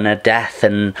scandal and a death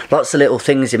and lots of little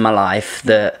things in my life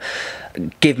that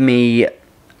give me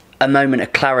a moment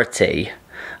of clarity,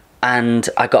 and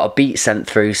I got a beat sent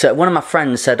through. So one of my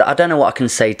friends said, I don't know what I can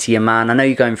say to you, man, I know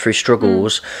you're going through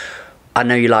struggles, I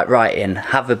know you like writing,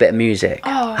 have a bit of music.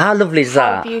 Oh, how lovely is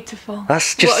that? Beautiful.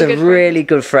 That's just a really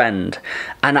good friend.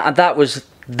 And that was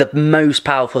the most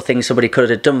powerful thing somebody could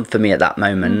have done for me at that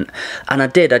moment. And I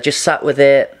did. I just sat with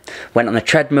it, went on the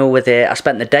treadmill with it, I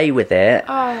spent the day with it,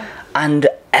 and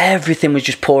everything was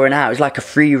just pouring out. It was like a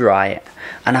free write,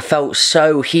 and I felt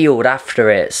so healed after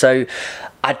it. So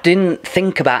I didn't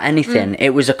think about anything.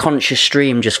 It was a conscious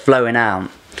stream just flowing out.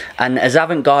 And as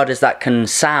avant-garde as that can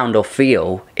sound or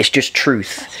feel, it's just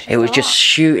truth. It was just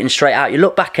shooting straight out. You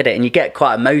look back at it and you get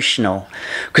quite emotional,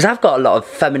 because I've got a lot of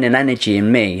feminine energy in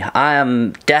me. I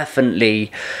am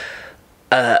definitely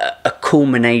a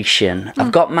culmination.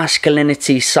 I've got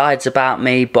masculinity sides about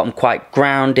me, but I'm quite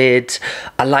grounded.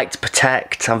 I like to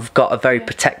protect. I've got a very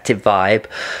protective vibe,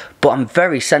 but I'm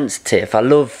very sensitive. I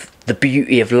love the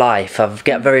beauty of life. I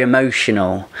get very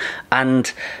emotional,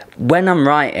 and when I'm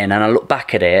writing and I look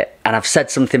back at it and I've said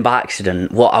something by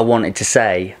accident, what I wanted to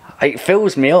say, it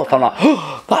fills me up. I'm like,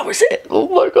 oh, that was it. Oh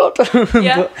my God.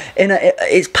 But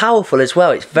it's powerful as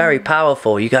well. It's very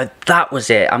powerful. You go, that was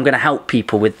it. I'm going to help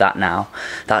people with that now.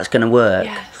 That's going to work.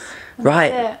 Yes,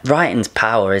 writing's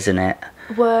power, isn't it?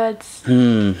 Words.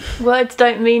 Words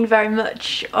don't mean very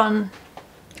much on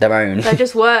their own. They're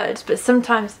just words, but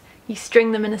sometimes you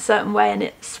string them in a certain way and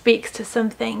it speaks to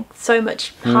something so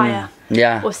much higher.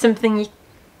 Or something you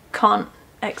can't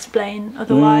explain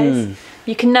otherwise.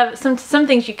 You can never, some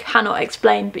things you cannot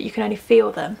explain, but you can only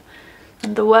feel them,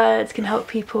 and the words can help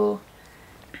people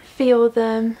feel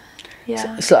them.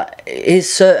 Yeah. It's like, here's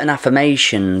certain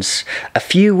affirmations, a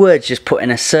few words just put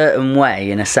in a certain way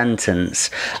in a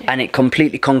sentence, and it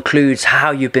completely concludes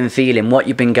how you've been feeling, what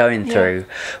you've been going through.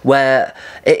 Where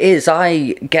it is,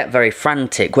 I get very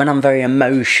frantic when I'm very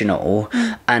emotional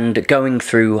and going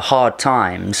through hard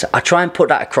times. I try and put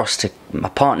that across to my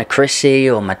partner Chrissy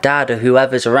or my dad or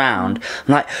whoever's around.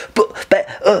 I'm like,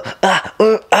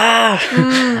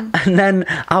 and then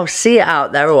I'll see it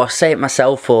out there, or I'll say it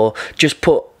myself, or just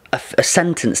put a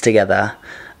sentence together,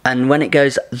 and when it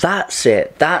goes, that's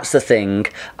it, that's the thing,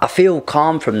 I feel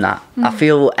calm from that. I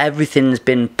feel everything's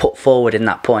been put forward in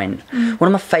that point. One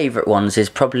of my favourite ones is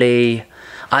probably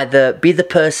either be the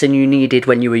person you needed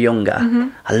when you were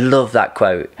younger. I love that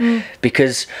quote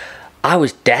because I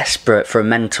was desperate for a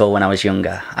mentor when I was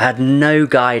younger. I had no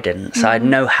guidance, I had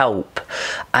no help,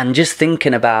 and just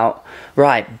thinking about,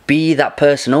 right, be that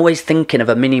person, always thinking of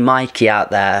a mini Mikey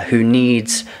out there who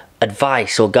needs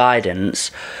advice or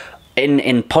guidance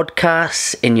in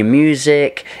podcasts, in your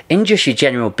music, in just your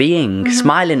general being,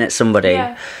 smiling at somebody.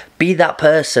 Be that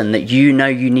person that you know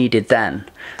you needed then.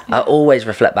 I always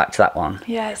reflect back to that one.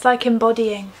 Yeah, it's like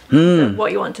embodying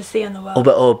what you want to see in the world.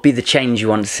 Or be the change you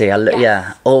want to see.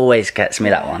 Yeah, always gets me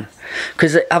that one.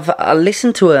 Because I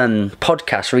listened to a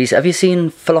podcast recently. Have you seen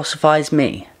Philosophize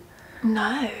Me?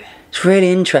 No. It's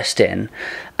really interesting.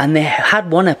 And they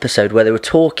had one episode where they were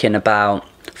talking about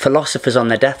philosophers on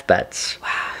their deathbeds.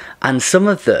 Wow. And some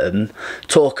of them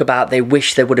talk about they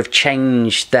wish they would have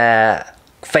changed their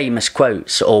famous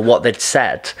quotes or what they'd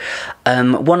said.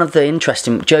 One of the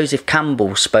interesting, Joseph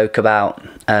Campbell spoke about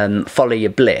follow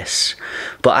your bliss,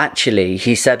 but actually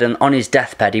he said on his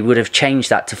deathbed he would have changed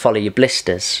that to follow your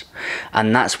blisters,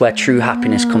 and that's where true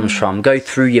happiness comes from. Go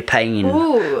through your pain.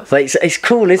 But it's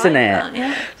cool, isn't it?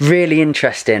 Yeah. Really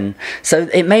interesting. So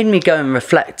it made me go and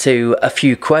reflect to a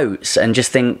few quotes and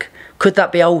just think, could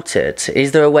that be altered?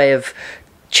 Is there a way of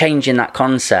changing that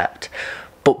concept?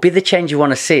 But be the change you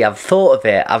want to see. I've thought of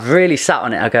it. I've really sat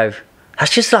on it. I go,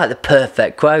 that's just like the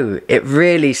perfect quote. It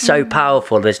really is so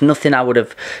powerful. There's nothing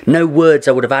no words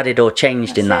I would have added or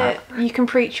changed in that. You can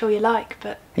preach all you like,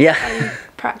 but are you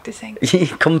practicing?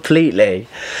 Completely.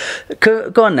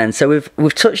 Go on then. So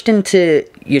we've touched into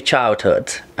your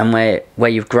childhood and where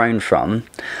you've grown from.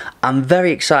 I'm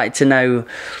very excited to know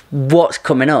what's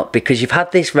coming up, because you've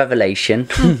had this revelation,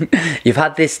 you've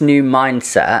had this new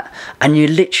mindset, and you're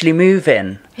literally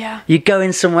moving. Yeah. You're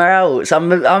going somewhere else.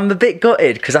 I'm a bit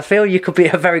gutted because I feel you could be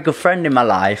a very good friend in my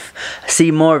life, see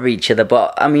more of each other.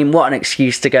 But I mean, what an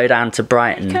excuse to go down to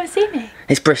Brighton. Come and see me.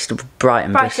 It's Bristol,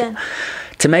 Brighton. Brighton.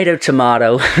 Tomato.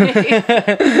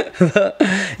 But,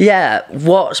 yeah,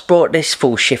 what's brought this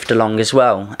full shift along as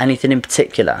well? Anything in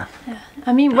particular? Yeah.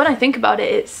 I mean, when I think about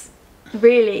it, it's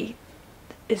really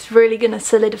going to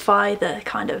solidify the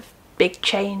kind of big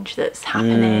change that's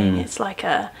happening. It's like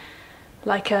a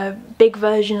big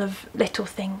version of Little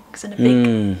Things and a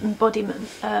big embodiment.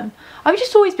 I've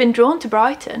just always been drawn to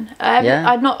Brighton.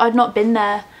 I'd not been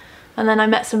there, and then I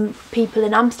met some people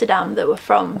in Amsterdam that were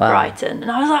from Brighton,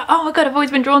 and I was like, oh my god, I've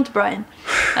always been drawn to Brighton.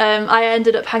 I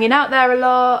ended up hanging out there a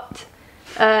lot,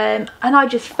 and I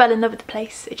just fell in love with the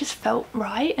place. It just felt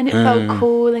right, and it felt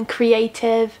cool and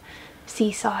creative.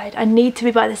 Seaside. I need to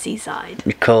be by the seaside.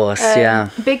 Of course, yeah.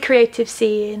 Big creative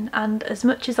scene, and as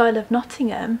much as I love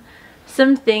Nottingham,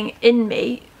 something in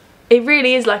me, it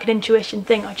really is like an intuition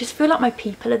thing. I just feel like my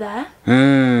people are there.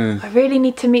 I really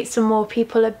need to meet some more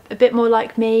people a bit more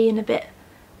like me, and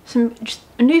some just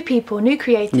new people, new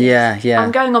creatives. Yeah.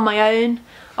 I'm going on my own.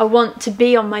 I want to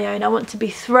be on my own. I want to be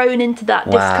thrown into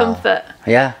that discomfort.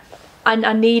 Yeah. And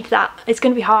I need that. It's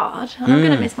going to be hard. And I'm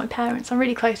going to miss my parents. I'm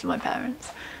really close to my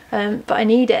parents. But I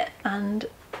need it, and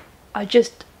I'm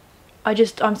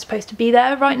supposed to be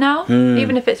there right now,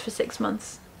 even if it's for 6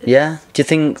 months. Yeah. Do you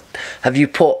think, have you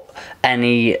put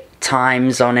any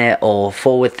times on it or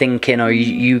forward thinking, or are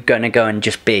you going to go and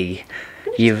just be?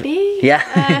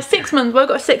 Yeah. 6 months. Well, I've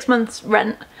got 6 months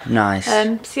rent. Nice.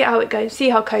 See how it goes. See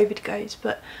how COVID goes.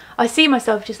 But I see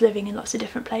myself just living in lots of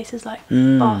different places, like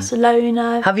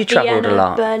Barcelona. Have you travelled a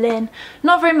lot? Berlin.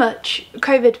 Not very much.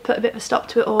 COVID put a bit of a stop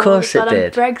to it all. Of course it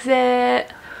did. Brexit.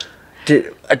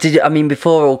 I mean,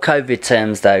 before all COVID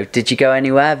terms though, did you go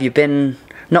anywhere? Have you been,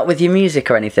 not with your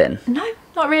music or anything? No.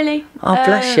 Not really. Oh,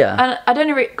 bless you. And I don't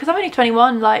know, because I'm only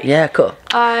 21. Like, yeah, cool.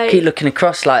 I keep looking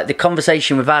across, like the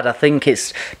conversation we've had. I think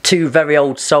it's two very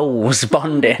old souls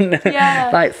bonding. Yeah.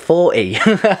 Like 40.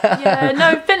 Yeah. No,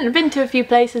 I've been to a few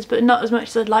places, but not as much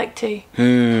as I'd like to.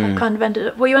 I kind of ended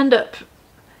up. Well, you end up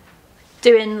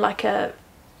doing like a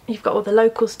you've got all the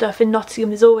local stuff. In Nottingham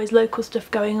there's always local stuff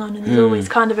going on, and there's always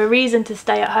kind of a reason to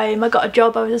stay at home. I got a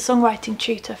job, I was a songwriting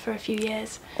tutor for a few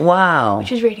years. Wow.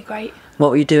 Which was really great.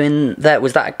 What were you doing there?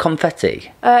 Was that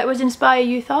Confetti? It was Inspire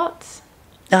Youth Arts.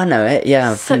 I know it,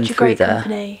 yeah. I've been Such a through great there.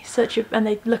 company, and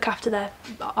they look after their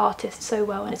artists so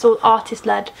well, and it's all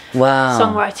artist-led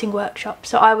songwriting workshops.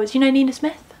 So I was, Nina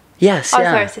Smith? Yes, I was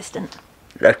her assistant.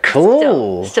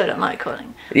 Cool. Still don't like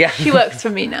calling. Yeah. She works for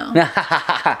me now.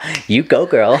 You go,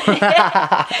 girl.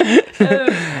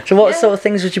 So what sort of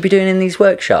things would you be doing in these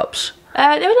workshops?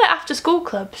 They were like after-school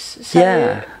clubs.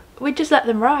 So we'd just let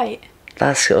them write.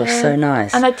 That's so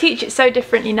nice. And I teach it so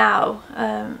differently now,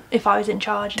 if I was in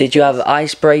charge. Did you have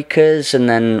icebreakers and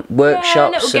then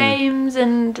workshops? Little games,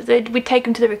 and we'd take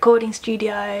them to the recording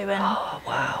studio and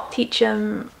teach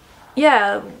them,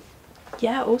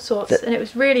 all sorts. And it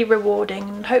was really rewarding,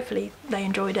 and hopefully they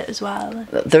enjoyed it as well.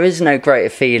 There is no greater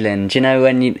feeling, do you know,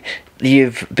 when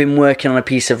you've been working on a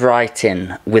piece of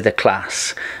writing with a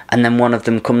class, and then one of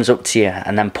them comes up to you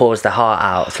and then pours their heart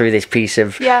out through this piece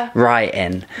of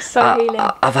writing. So healing.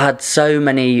 I've had so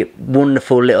many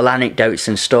wonderful little anecdotes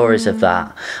and stories of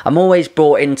that. I'm always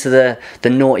brought into the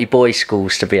naughty boy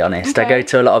schools, to be honest. I go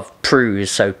to a lot of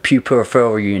PRUs, so pupil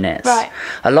referral units. Right.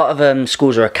 A lot of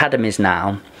schools are academies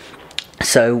now.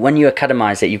 So when you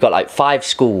academize it, you've got like 5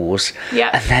 schools,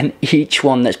 and then each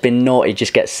one that's been naughty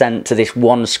just gets sent to this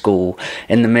one school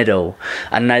in the middle,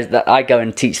 and I go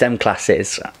and teach them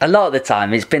classes. A lot of the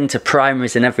time it's been to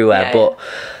primaries and everywhere, but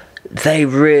they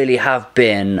really have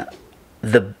been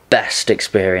the best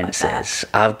experiences.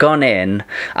 I've gone in,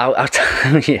 I'll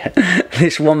tell you,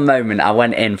 this one moment I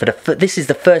went in for this is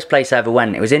the first place I ever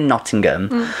went. It was in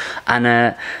Nottingham, and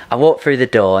I walked through the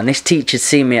door, and this teacher'd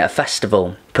seen me at a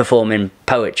festival performing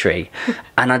poetry,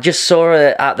 and I just saw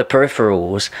her at the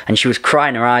peripherals, and she was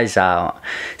crying her eyes out.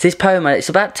 This poem, it's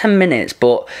about 10 minutes,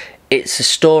 but it's a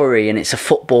story, and it's a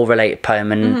football related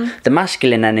poem, and the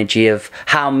masculine energy of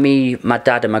how me, my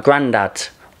dad and my granddad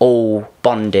all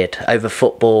bonded over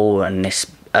football and this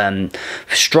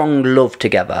strong love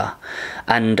together.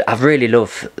 And I've really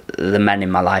loved the men in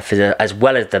my life as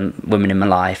well as the women in my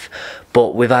life,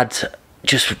 but we've had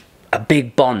just a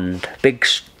big bond, big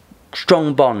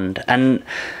strong bond. And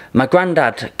my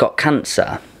granddad got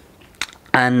cancer,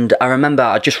 and I remember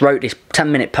I just wrote this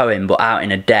 10-minute poem but out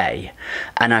in a day,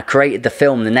 and I created the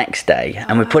film the next day,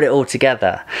 and we put it all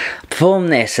together, performed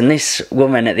this, and this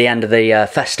woman at the end of the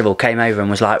festival came over and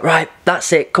was like, right,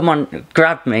 that's it, come on,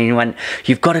 grabbed me and went,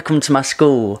 you've got to come to my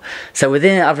school. So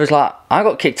within it I was like, I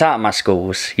got kicked out of my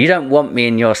schools, you don't want me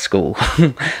in your school.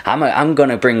 I'm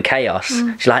gonna bring chaos.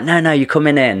 She's like, no, you're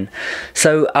coming in.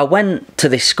 So I went to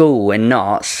this school in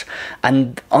Notts,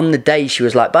 and on the day she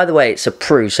was like, by the way, it's a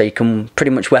PRU, so you can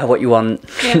pretty much wear what you want,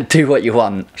 do what you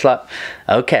want. It's like,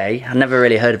 okay, I never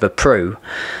really heard of a PRU.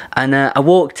 And I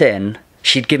walked in,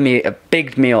 she'd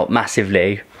bigged me up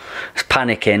massively, I was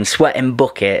panicking, sweating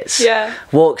buckets.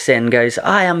 Walks in, goes,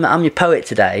 hi, I'm your poet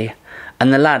today.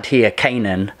 And the lad here,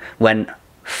 Kanan, went,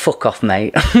 fuck off,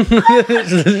 mate. That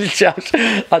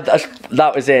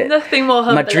was it. Nothing more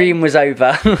humbling. My dream was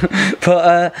over.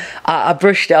 But I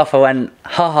brushed it off. I went,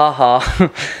 ha ha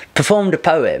ha. Performed a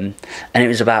poem, and it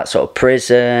was about sort of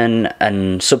prison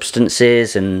and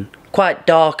substances and quite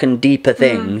dark and deeper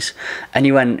things. And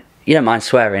he went, you don't mind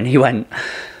swearing? He went,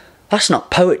 that's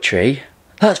not poetry,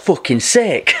 that's fucking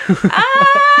sick.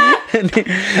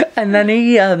 And then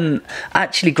he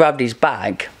actually grabbed his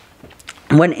bag,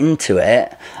 went into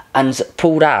it, and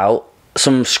pulled out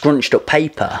some scrunched up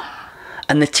paper.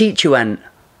 And the teacher went,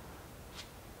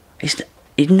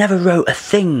 he never wrote a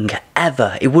thing,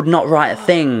 ever. He would not write a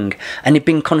thing. And he'd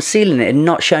been concealing it and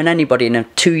not shown anybody in the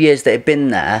 2 years that he'd been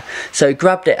there. So he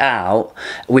grabbed it out.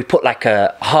 We put like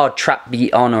a hard trap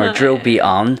beat on or a drill beat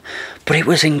on. But it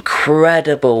was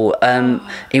incredible.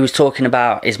 He was talking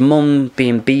about his mum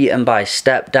being beaten by his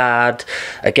stepdad.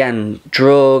 Again,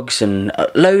 drugs and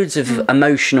loads of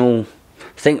emotional,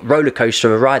 roller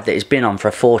coaster of a ride that he's been on for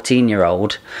a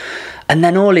 14-year-old. And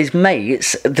then all his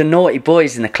mates, the naughty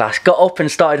boys in the class, got up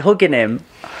and started hugging him.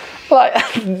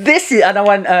 Like, and I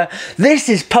went, this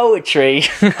is poetry.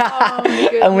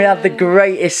 And we had the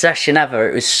greatest session ever.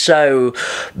 It was so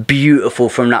beautiful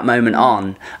from that moment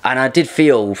on. And I did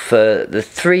feel for the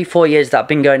 3-4 years that I've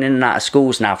been going in and out of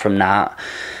schools now from that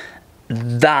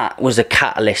was a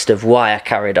catalyst of why I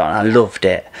carried on. I loved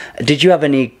it. Did you have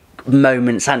any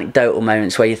moments, anecdotal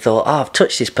moments, where you thought, oh, I've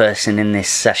touched this person in this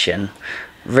session?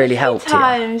 Really helped you?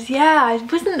 Times, yeah. I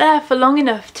wasn't there for long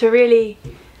enough to really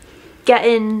get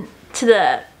into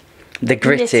the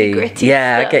gritty.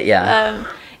 Yeah, stuff. I get you.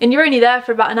 And you're only there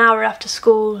for about an hour after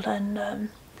school, and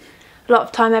a lot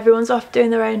of time everyone's off doing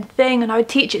their own thing, and I would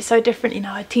teach it so differently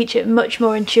now. I teach it much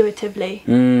more intuitively.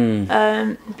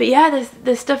 But yeah,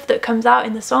 the stuff that comes out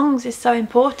in the songs is so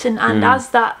important, and as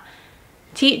that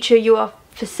teacher you are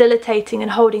facilitating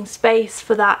and holding space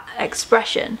for that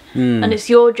expression, and it's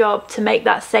your job to make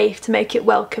that safe, to make it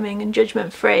welcoming and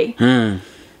judgment free.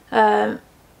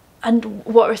 And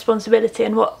what responsibility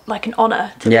and what like an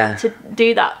honour to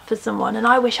do that for someone. And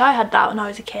I wish I had that when I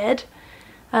was a kid.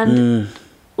 And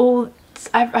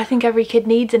I think every kid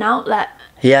needs an outlet.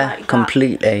 Yeah, like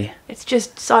completely. It's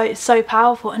just so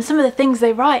powerful, and some of the things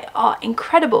they write are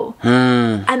incredible.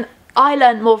 And I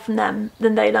learned more from them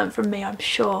than they learned from me, I'm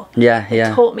sure.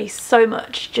 It taught me so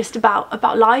much just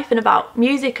about life and about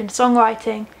music and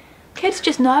songwriting. Kids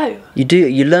just know.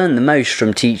 You learn the most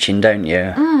from teaching, don't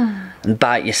you?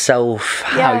 About yourself,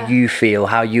 how you feel,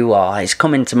 how you are. It's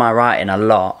come into my writing a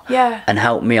lot and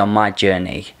helped me on my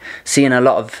journey. Seeing a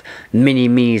lot of mini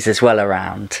me's as well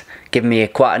around, giving me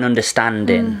quite an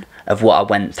understanding of what I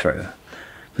went through.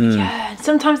 Yeah, and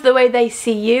sometimes the way they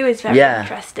see you is very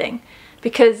interesting,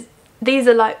 because these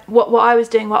are like what I was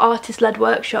doing were artist-led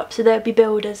workshops. So there'd be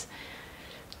builders.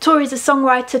 Tori's a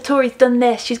songwriter, Tori's done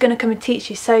this, she's going to come and teach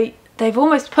you. So they've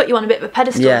almost put you on a bit of a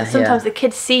pedestal. And sometimes the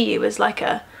kids see you as like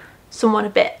someone a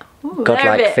bit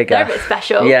godlike figure. They're a bit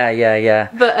special.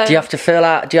 But do you have to fill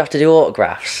out? Do you have to do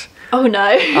autographs? Oh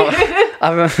no. I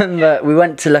remember we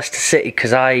went to Leicester City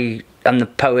because I'm the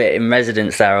poet in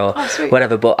residence there or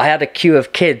whatever. But I had a queue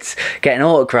of kids getting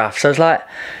autographs. I was like,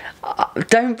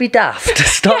 don't be daft.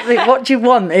 Stop it. What do you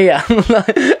want here?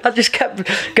 I just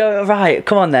kept going, right,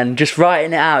 come on then, just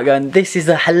writing it out, going, this is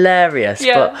hilarious.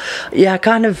 But yeah,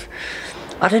 kind of.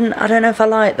 I don't know if I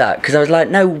like that, because I was like,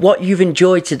 no, what you've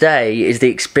enjoyed today is the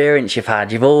experience you've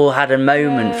had. You've all had a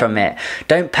moment from it.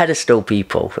 Don't pedestal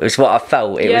people. It was what I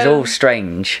felt. It was all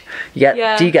strange. Do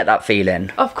you get that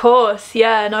feeling? Of course,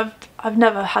 yeah. And I've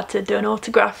never had to do an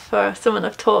autograph for someone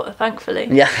I've taught, thankfully.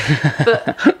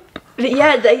 But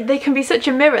yeah, they can be such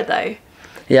a mirror though.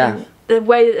 And the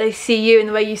way that they see you and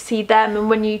the way you see them, and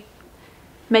when you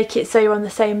make it so you're on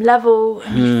the same level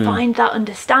and you find that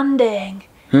understanding.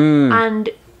 And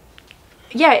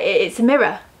it's a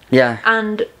mirror,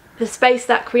 and the space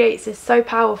that creates is so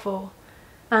powerful,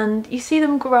 and you see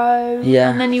them grow,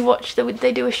 and then you watch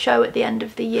they do a show at the end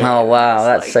of the year. Oh wow,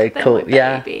 that's like, so cool.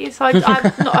 So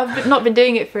I've not been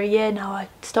doing it for a year now. I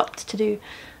stopped to do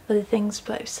other things,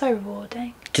 but it was so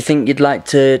rewarding. Do you think you'd like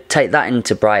to take that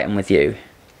into Brighton with you?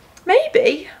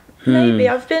 Maybe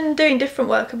I've been doing different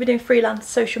work. I've been doing freelance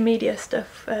social media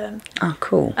stuff. Oh,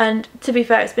 cool. And to be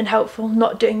fair, it's been helpful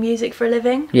not doing music for a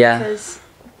living. Because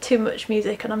too much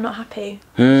music and I'm not happy.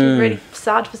 Which is really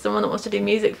sad for someone that wants to do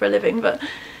music for a living. But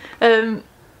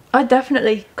I'd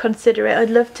definitely consider it. I'd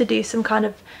love to do some kind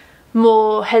of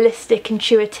more holistic,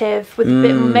 intuitive, with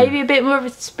maybe a bit more of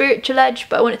a spiritual edge,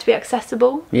 but I want it to be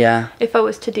accessible. If I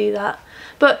was to do that.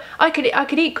 But I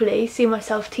could equally see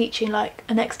myself teaching like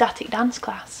an ecstatic dance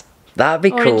class. That'd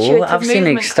be cool. I've seen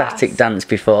ecstatic dance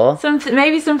before.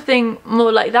 Maybe something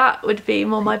more like that would be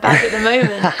more my bag at the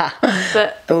moment.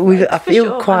 But I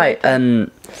feel quite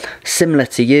similar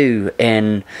to you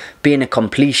in being a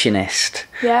completionist.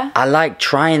 I like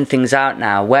trying things out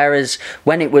now. Whereas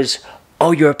when it was,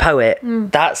 oh, you're a poet,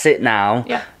 that's it now.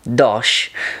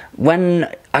 Dosh.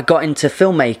 When I got into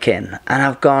filmmaking and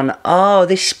I've gone, oh,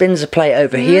 this spins a plate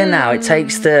over here now. It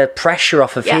takes the pressure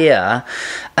off of here.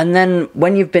 And then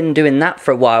when you've been doing that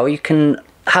for a while, you can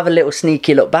have a little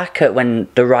sneaky look back at when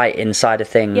the writing side of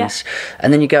things,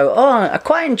 and then you go, oh, I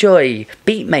quite enjoy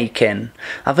beat making.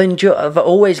 I've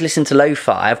always listened to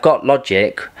lo-fi. I've got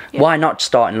Logic. Why not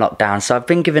start in lockdown? So I've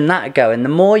been giving that a go, and the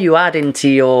more you add into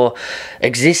your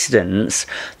existence,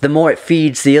 the more it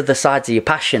feeds the other sides of your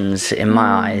passions in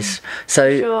my eyes.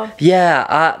 So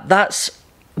that's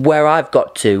where I've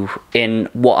got to in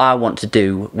what I want to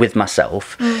do with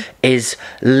myself is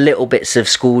little bits of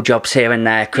school jobs here and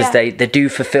there, because they do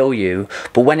fulfill you,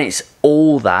 but when it's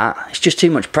all that, it's just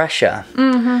too much pressure.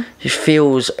 It just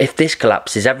feels, if this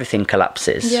collapses, everything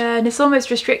collapses. And it's almost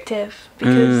restrictive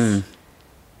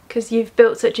because you've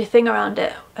built such a thing around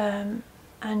it,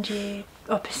 and you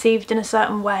are perceived in a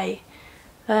certain way.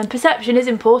 Perception is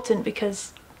important,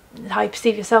 because how you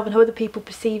perceive yourself and how other people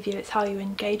perceive you, it's how you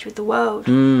engage with the world.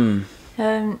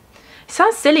 It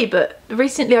sounds silly, but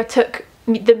recently I took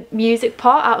the music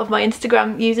part out of my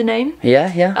Instagram username.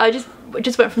 I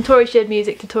just went from Tori Sheard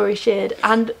music to Tori Sheard,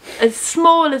 and as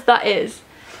small as that is,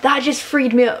 that just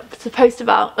freed me up to post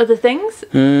about other things.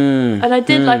 And I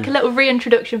did like a little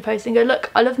reintroduction post and go,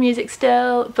 look, I love music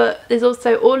still, but there's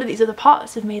also all of these other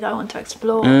parts of me that I want to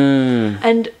explore.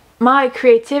 And my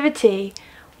creativity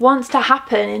wants to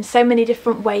happen in so many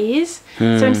different ways.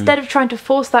 So instead of trying to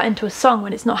force that into a song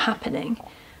when it's not happening,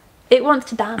 it wants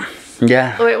to dance.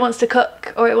 Yeah. Or it wants to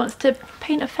cook, or it wants to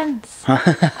paint a fence.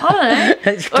 I don't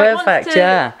know. It's perfect,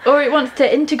 Or it wants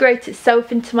to integrate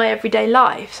itself into my everyday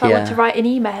life. So I want to write an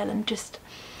email and just,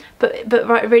 but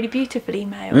write a really beautiful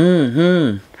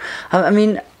email. I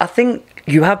mean, I think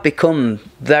you have become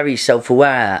very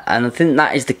self-aware, and I think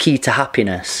that is the key to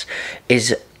happiness,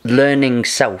 is learning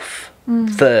self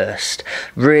first,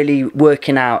 really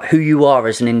working out who you are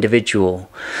as an individual.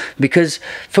 Because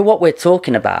for what we're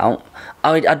talking about,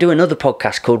 I do another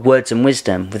podcast called Words and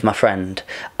Wisdom with my friend,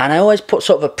 and I always put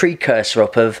sort of a precursor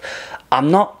up of, I'm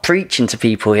not preaching to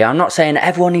people here, I'm not saying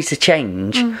everyone needs to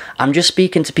change, I'm just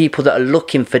speaking to people that are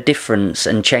looking for difference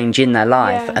and change in their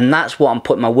life, and that's what I'm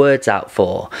putting my words out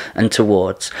for and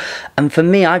towards. And for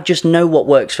me, I just know what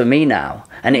works for me now,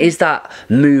 and it is that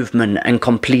movement and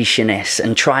completionist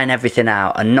and trying everything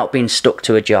out and not being stuck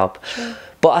to a job.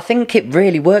 But I think it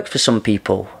really works for some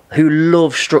people who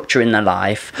love structure in their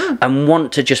life and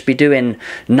want to just be doing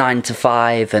 9 to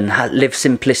 5 and live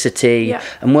simplicity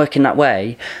and work in that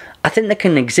way. I think they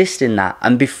can exist in that.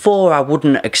 And before, I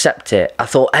wouldn't accept it. I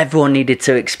thought everyone needed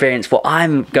to experience what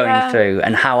I'm going through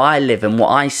and how I live and what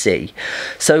I see.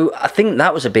 So I think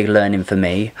that was a big learning for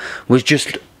me, was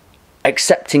just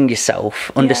accepting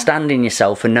yourself, understanding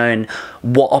yourself, and knowing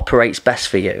what operates best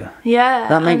for you. Yeah.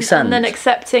 That makes sense. And then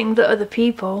accepting that other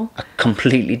people are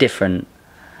completely different.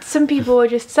 Some people are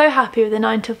just so happy with a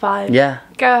 9 to 5. Yeah.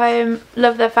 Go home,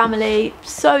 love their family,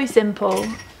 so simple.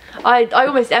 I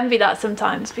almost envy that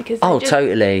sometimes, because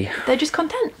totally. They're just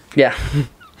content. Yeah.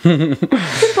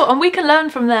 Simple, and we can learn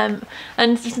from them.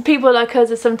 And people like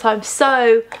us are sometimes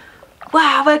so,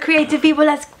 wow, we're creative people,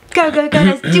 let's go,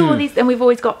 let's do all these, and we've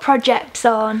always got projects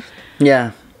on.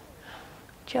 Yeah.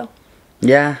 Chill.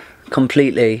 Yeah,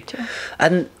 completely. Chill.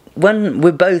 And when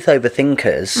we're both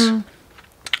overthinkers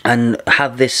and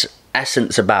have this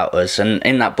essence about us, and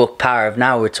in that book Power of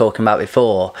Now we were talking about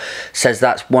before, says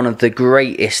that's one of the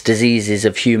greatest diseases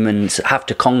of humans have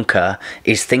to conquer,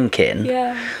 is thinking.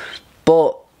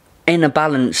 But in a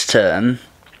balanced term,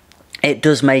 it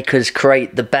does make us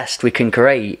create the best we can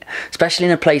create, especially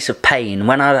in a place of pain.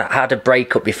 When I had a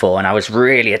breakup before and I was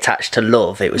really attached to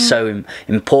love, it was so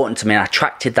important to me, and I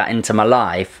attracted that into my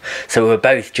life. So we were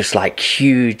both just like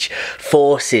huge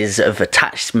forces of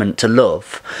attachment to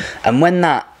love. And when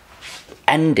that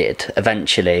ended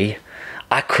eventually,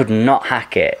 I could not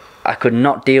hack it, I could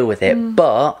not deal with it.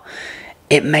 But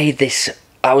it made this,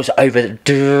 I was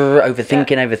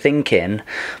overthinking,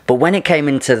 but when it came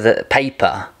into the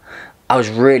paper, I was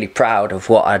really proud of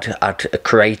what I'd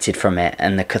created from it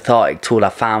and the cathartic tool I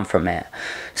found from it.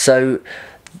 So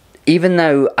even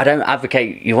though I don't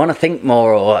advocate you want to think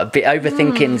more or a bit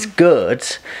overthinking's good,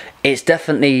 it's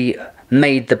definitely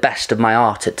made the best of my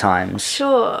art at times.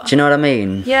 Sure. Do you know what I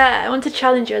mean? Yeah, I want to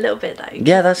challenge you a little bit though.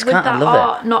 Yeah, that's kind of, I love it. Would that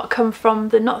art not come from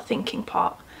the not thinking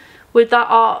part? Would that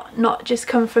art not just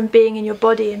come from being in your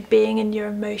body and being in your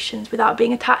emotions without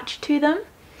being attached to them?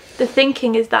 The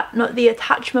thinking is that, not the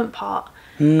attachment part.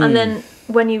 And then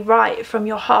when you write from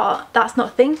your heart, that's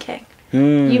not thinking.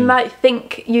 You might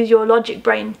use your logic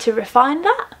brain to refine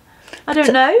that. I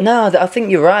don't know. No, I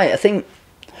think you're right. I think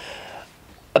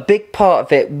a big part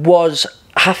of it was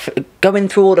going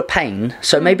through all the pain.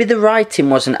 So maybe the writing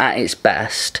wasn't at its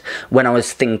best when I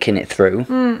was thinking it through.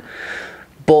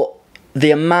 But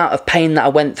the amount of pain that I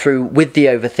went through with the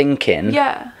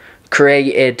overthinking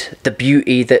created the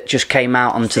beauty that just came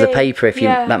out onto the paper, if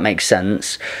that makes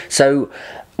sense. So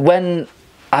when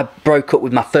I broke up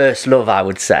with my first love, I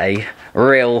would say,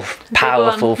 real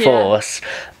powerful force,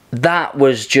 that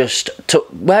was just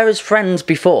whereas friends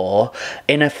before,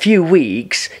 in a few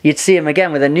weeks you'd see them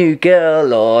again with a new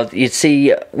girl, or you'd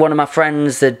see one of my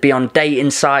friends that'd be on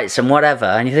dating sites and whatever,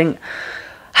 and you think,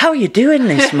 how are you doing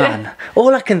this, man?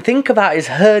 All I can think about is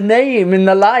her name in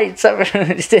the lights,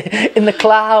 in the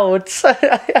clouds.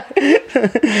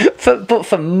 But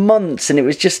for months, and it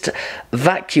was just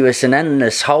vacuous and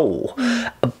endless hole,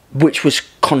 which was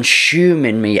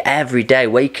consuming me every day,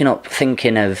 waking up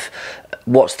thinking of,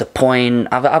 what's the point?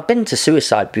 I've been to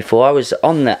suicide before. I was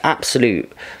on the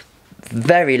absolute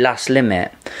very last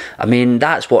limit. I mean,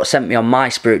 that's what sent me on my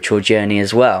spiritual journey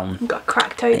as well. You got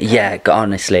cracked open. Yeah,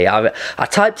 honestly, I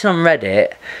typed on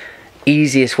Reddit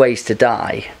easiest ways to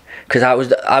die, because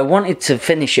I wanted to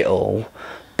finish it all,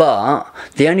 but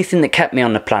the only thing that kept me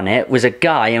on the planet was a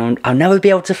guy, and I'll never be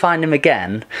able to find him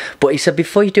again, but he said,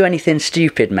 before you do anything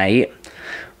stupid, mate,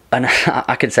 and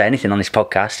I can say anything on this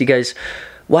podcast, he goes,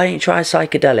 why don't you try a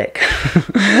psychedelic?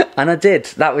 And I did.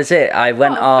 That was it. I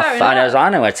went off and I was like, I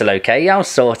know where to locate. I'll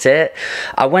sort it.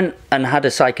 I went and had a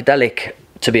psychedelic,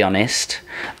 to be honest,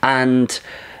 and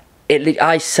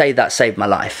I say that saved my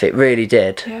life. It really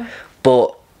did. Yeah.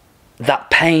 But that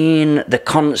pain, the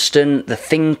constant, the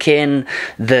thinking,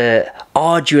 the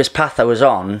arduous path I was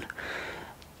on,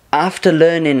 after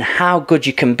learning how good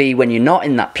you can be when you're not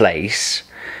in that place,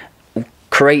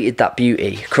 created that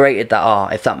beauty, created that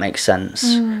art, if that makes sense.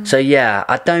 So yeah,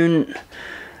 I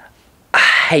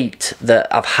hate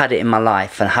that I've had it in my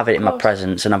life and have it in my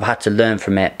presence, and I've had to learn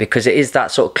from it, because it is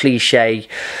that sort of cliche,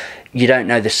 you don't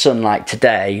know the sun like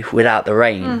today without the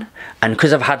rain. And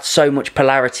because I've had so much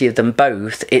polarity of them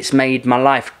both, it's made my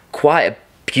life quite a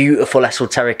beautiful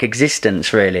esoteric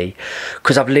existence, really,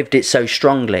 because I've lived it so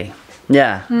strongly.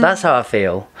 Yeah, that's how I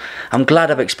feel. I'm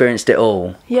glad I've experienced it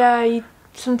all. Yeah,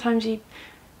 sometimes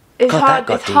it's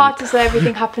hard to say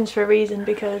everything happens for a reason,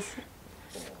 because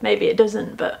maybe it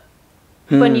doesn't, but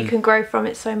when you can grow from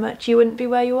it so much, you wouldn't be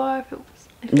where you are if it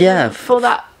wasn't for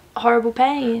that horrible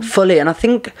pain. Fully. And I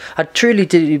think I truly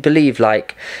do believe,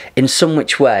 like, in some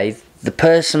which way, the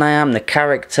person I am, the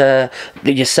character,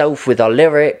 yourself with our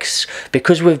lyrics,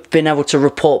 because we've been able to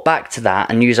report back to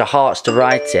that and use our hearts to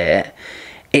write it,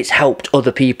 it's helped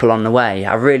other people on the way.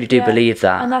 I really do believe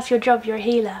that. And that's your job, you're a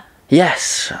healer.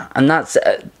 Yes, and that's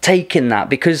taking that,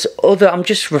 because I'm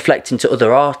just reflecting to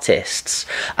other artists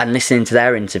and listening to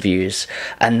their interviews,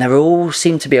 and there all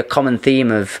seem to be a common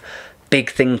theme of big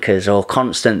thinkers or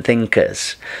constant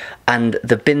thinkers, and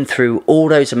they've been through all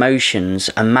those emotions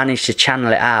and managed to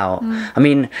channel it out. I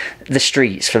mean, The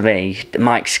Streets, for me,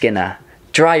 Mike Skinner,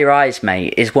 Dry Your Eyes,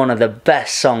 Mate, is one of the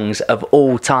best songs of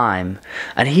all time,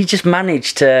 and he just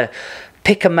managed to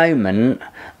pick a moment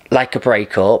like a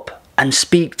breakup and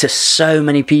speak to so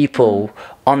many people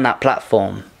on that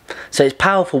platform. So it's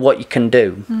powerful what you can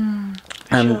do.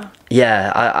 Sure.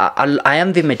 Yeah, I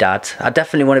envy my dad. I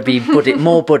definitely want to be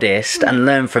more Buddhist and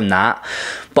learn from that,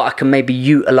 but I can maybe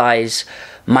utilise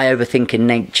my overthinking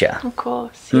nature. Of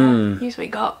course, yeah. Use what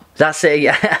you got. That's it,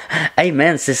 yeah.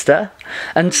 Amen, sister.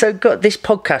 And so, got this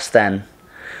podcast then.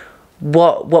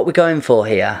 What we're going for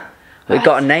here? We've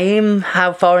got a name?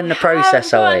 How far in the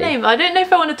process are we? Name. I don't know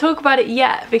if I want to talk about it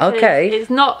yet, because it's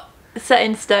not set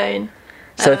in stone.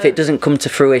 So if it doesn't come to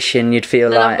fruition, you'd feel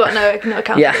like... I've got no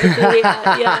accountability.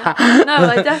 Yeah. No,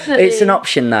 I definitely... It's an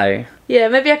option, though. Yeah,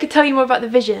 maybe I could tell you more about the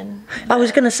vision. I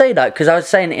was going to say that, because I was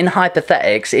saying in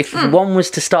hypothetics, if one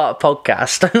was to start a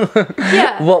podcast,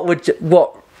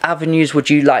 what avenues would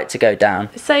you like to go down?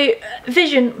 So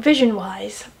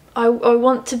vision-wise, I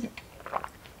want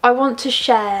to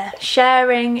share.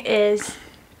 Sharing is,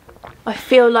 I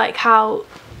feel like,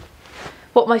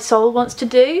 what my soul wants to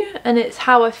do, and it's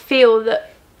how I feel that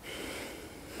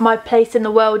my place in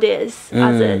the world is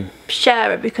as a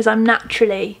sharer, because I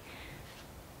naturally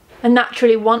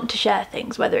want to share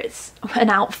things, whether it's an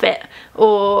outfit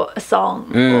or a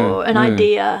song or an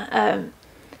idea,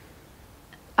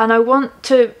 and I want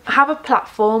to have a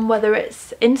platform, whether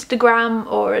it's Instagram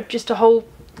or just a whole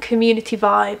community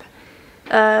vibe,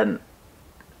 and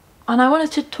I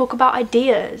wanted to talk about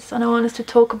ideas, and I wanted to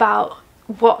talk about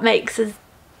what makes us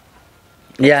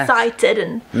excited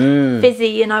and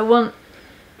fizzy, and I want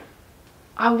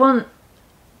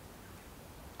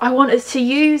us to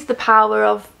use the power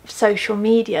of social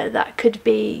media that could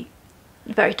be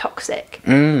very toxic,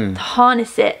 to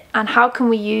harness it, and how can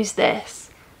we use this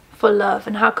for love,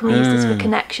 and how can we use this for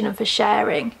connection and for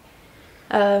sharing.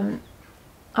 I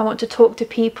want to talk to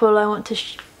people, I want to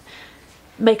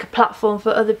make a platform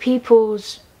for other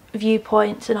people's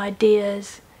viewpoints and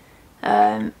ideas,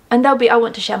 and I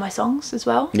want to share my songs as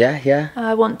well.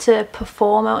 I want to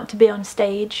perform, I want to be on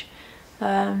stage.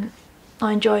 I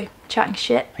enjoy chatting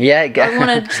shit. I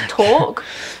want to talk.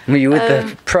 Well, you're with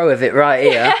the pro of it right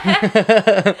here.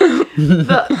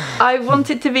 But I want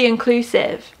it to be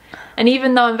inclusive, and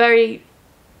even though I'm very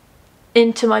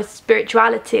into my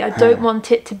spirituality, I don't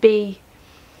want it to be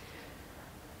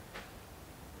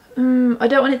I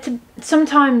don't want it to,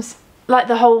 sometimes, like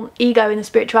the whole ego and the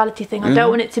spirituality thing, I don't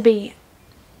want it to be,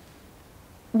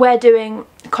 we're doing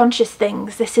conscious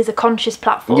things, this is a conscious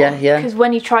platform. Because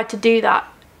when you try to do that,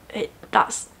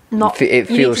 that's not, it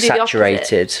feels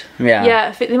saturated.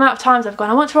 The amount of times I've gone,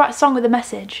 I want to write a song with a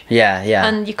message.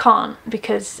 And you can't,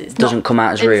 because it doesn't come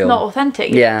out as real. It's not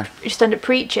authentic. You just end up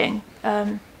preaching,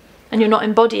 and you're not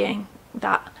embodying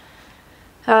that.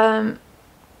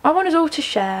 I want us all to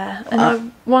share, and I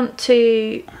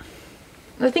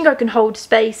think I can hold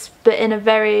space, but in a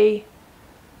very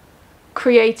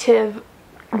creative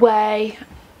way.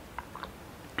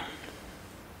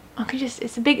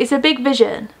 It's a big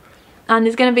vision, and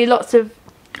there's going to be lots of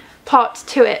parts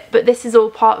to it, but this is all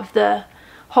part of the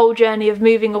whole journey of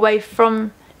moving away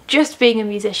from just being a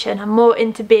musician and more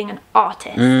into being an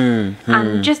artist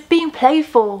and just being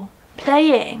playful,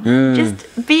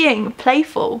 just being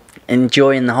playful,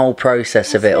 enjoying the whole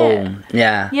process of it all.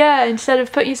 Yeah, instead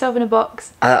of putting yourself in a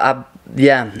box.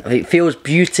 It feels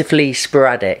beautifully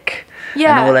sporadic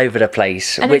and all over the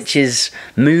place, and which is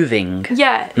moving.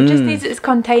 It just needs its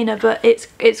container, but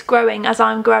it's growing. As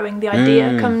I'm growing, the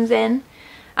idea comes in,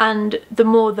 and the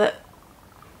more that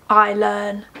I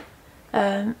learn,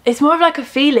 it's more of like a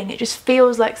feeling. It just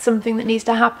feels like something that needs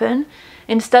to happen,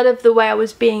 instead of the way I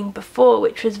was being before,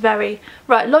 which was very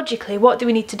logically, what do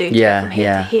we need to do to get from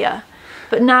here to here?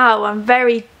 But now I'm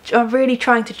really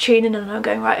trying to tune in, and I'm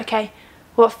going, right, okay,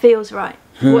 what feels right?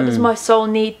 What does my soul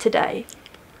need today?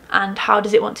 And how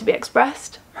does it want to be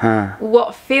expressed?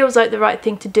 What feels like the right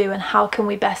thing to do, and how can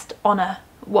we best honour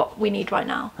what we need right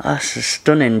now? That's a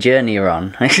stunning journey you're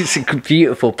on. It's a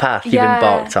beautiful path you've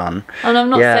embarked on. And I'm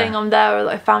not saying I'm there or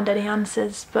that I found any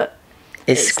answers, but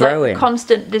it's growing. Like a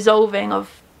constant dissolving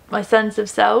of my sense of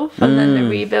self, and then the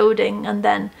rebuilding, and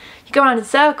then you go around in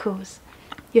circles.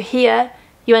 You're here,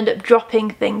 you end up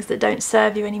dropping things that don't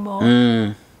serve you anymore.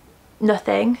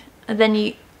 Nothing. And then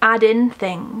you add in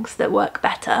things that work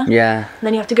better. And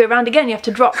then you have to go around again. You have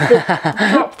to drop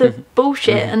the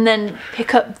bullshit and then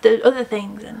pick up the other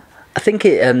things. And I think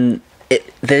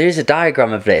there is a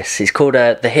diagram of this. It's called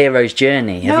the hero's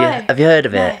journey. Have you heard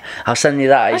of it? I'll send you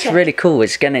that. It's really cool.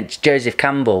 It's Joseph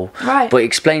Campbell, but it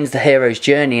explains the hero's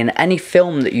journey. And any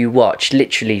film that you watch,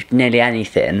 literally nearly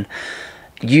anything,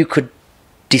 you could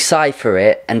decipher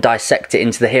it and dissect it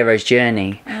into the hero's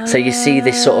journey. So you see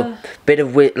this sort of bit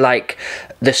of like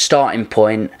the starting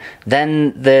point,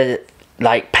 then the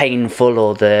like painful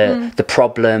or the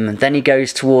problem, and then he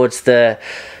goes towards the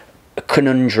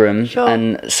conundrum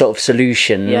and sort of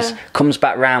solutions, comes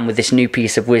back round with this new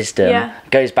piece of wisdom,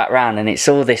 goes back round, and it's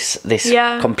all this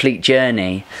complete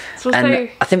journey. And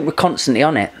I think we're constantly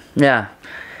on it.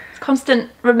 Constant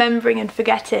remembering and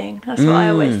forgetting. That's what I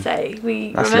always say.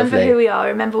 We remember who we are,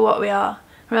 remember what we are,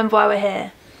 remember why we're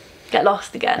here, get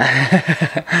lost again.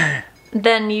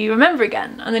 Then you remember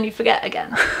again, and then you forget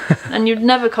again. And you'd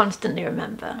never constantly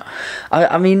remember.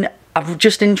 I mean, I'm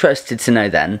just interested to know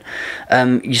then,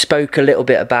 you spoke a little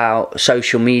bit about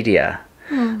social media.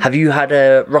 Have you had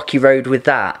a rocky road with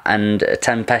that, and a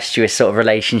tempestuous sort of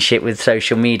relationship with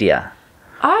social media?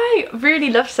 I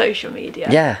really love social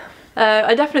media.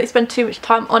 I definitely spend too much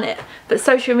time on it, but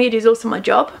social media is also my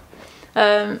job.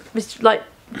 It's like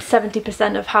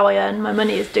 70% of how I earn my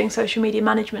money is doing social media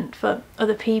management for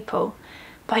other people.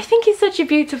 But I think it's such a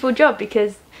beautiful job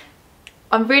because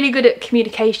I'm really good at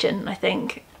communication, I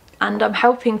think, and I'm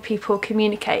helping people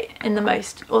communicate in the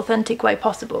most authentic way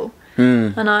possible.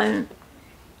 And I'm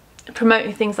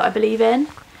promoting things that I believe in.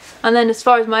 And then as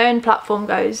far as my own platform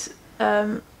goes,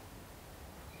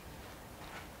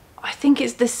 I think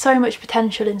there's so much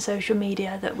potential in social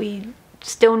media that we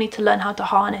still need to learn how to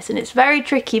harness, and it's very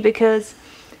tricky because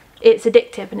it's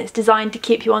addictive and it's designed to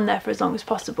keep you on there for as long as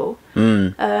possible.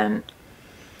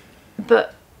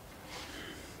 But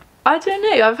I don't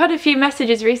know, I've had a few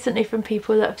messages recently from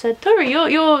people that have said, Tori,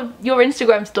 your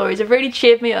Instagram stories have really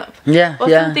cheered me up, or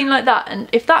something like that. And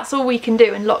if that's all we can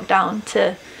do in lockdown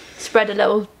to spread a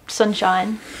little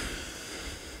sunshine,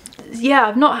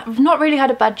 I've not really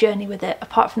had a bad journey with it,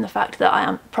 apart from the fact that I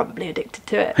am probably addicted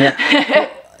to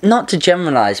it. Not to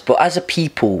generalise, but as a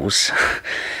peoples,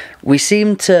 we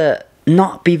seem to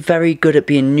not be very good at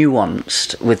being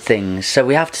nuanced with things. So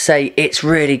we have to say it's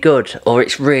really good or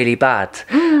it's really bad,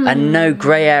 and no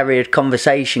grey area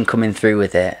conversation coming through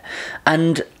with it.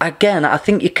 And again, I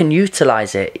think you can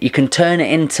utilise it. You can turn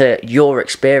it into your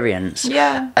experience,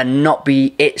 and not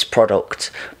be its product,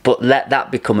 but let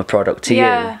that become a product to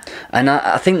you. And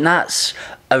I think that's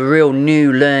a real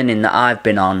new learning that I've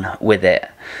been on with it.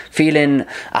 Feeling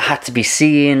I had to be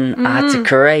seen, I had to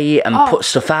create and put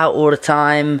stuff out all the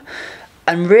time.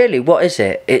 And really, what is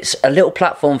it? It's a little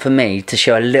platform for me to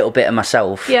show a little bit of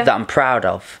myself that I'm proud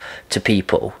of to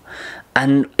people.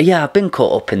 And I've been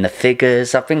caught up in the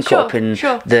figures, I've been caught up in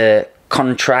the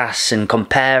contrasts and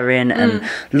comparing and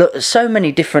look, so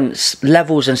many different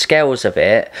levels and scales of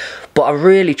it. But I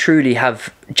really truly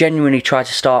have genuinely tried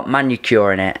to start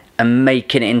manicuring it and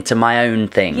making it into my own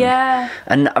thing.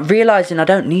 And realising I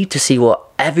don't need to see what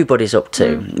everybody's up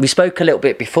to. We spoke a little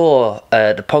bit before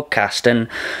the podcast, and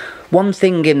one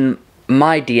thing in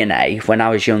my DNA when I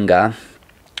was younger,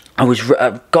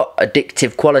 I've got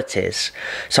addictive qualities,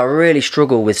 so I really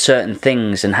struggle with certain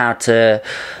things and how to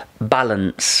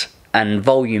balance and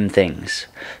volume things.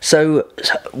 So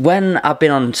when I've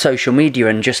been on social media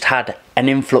and just had an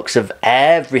influx of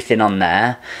everything on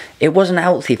there, it wasn't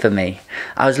healthy for me.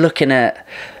 I was looking at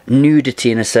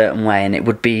nudity in a certain way, and it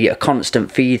would be a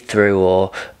constant feed through,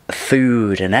 or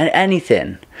food and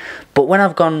anything. But when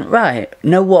I've gone, right,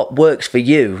 know what works for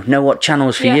you, know what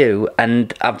channels for you,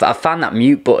 and I've found that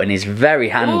mute button is very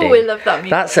handy. Oh, we love that mute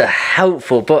That's button. a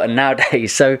helpful button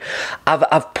nowadays. So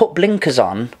I've put blinkers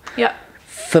on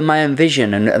for my own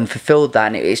vision and fulfilled that,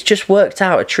 and it's just worked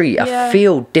out a treat. I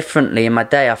feel differently in my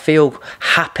day. I feel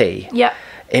happy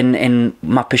in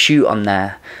my pursuit on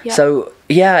there. So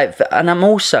and I'm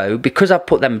also, because I've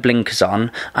put them blinkers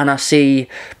on and I see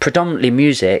predominantly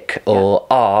music or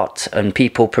art and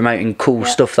people promoting cool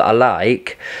stuff that I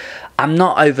like, I'm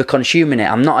not over consuming it.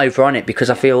 I'm not over on it, because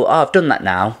I feel, I've done that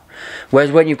now.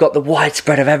 Whereas when you've got the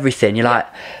widespread of everything, you're like,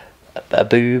 a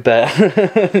boob,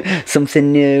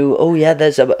 something new. Oh yeah,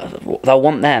 I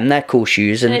want them. They're cool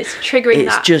shoes, and it's triggering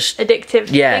that just addictive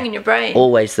thing in your brain.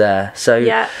 Always there. So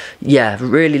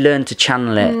really learn to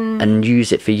channel it and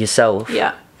use it for yourself.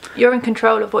 Yeah, you're in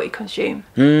control of what you consume.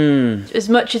 As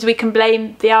much as we can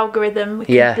blame the algorithm, we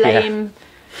can blame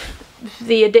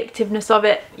the addictiveness of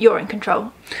it. You're in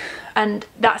control, and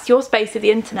that's your space of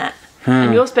the internet,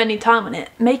 and you're spending time on it.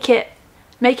 Make it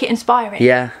inspiring.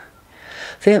 Yeah.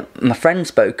 I think my friend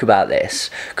spoke about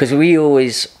this, because we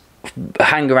always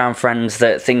hang around friends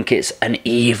that think it's an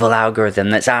evil algorithm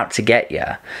that's out to get you.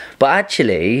 But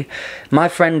actually, my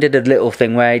friend did a little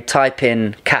thing where he'd type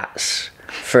in cats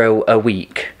for a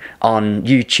week on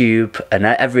YouTube and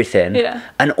everything,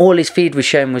 and all his feed was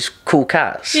showing was cool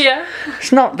cats.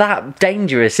 It's not that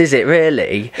dangerous, is it,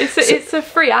 really? It's a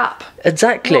free app.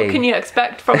 Exactly. What can you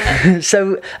expect from it?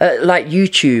 So like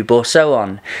YouTube or so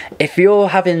on, if you're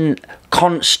having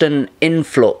constant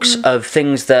influx of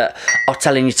things that are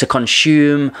telling you to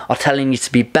consume, are telling you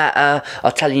to be better,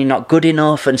 are telling you not good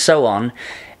enough, and so on,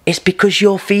 it's because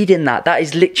you're feeding that. That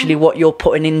is literally what you're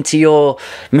putting into your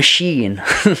machine.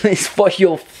 It's what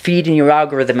you're feeding your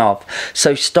algorithm of.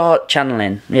 So start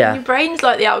channeling. Yeah. Your brain's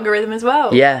like the algorithm as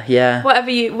well. Yeah, yeah.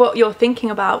 What you're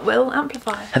thinking about will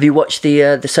amplify. Have you watched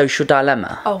the Social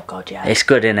Dilemma? Oh God, yeah. It's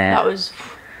good, innit?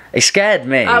 It scared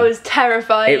me. I was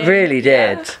terrified. It really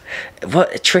did.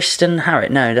 What, Tristan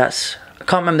Harriott? No, that's... I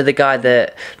can't remember the guy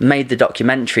that made the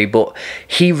documentary, but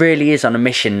he really is on a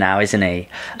mission now, isn't he?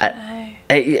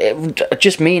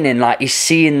 Just meaning, like, he's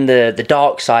seeing the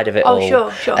dark side of it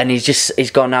all. Sure. And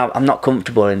he's gone out, I'm not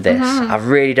comfortable in this. I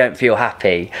really don't feel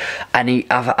happy. And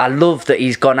I love that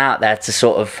he's gone out there to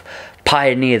sort of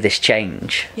pioneer this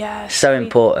change. Yeah. So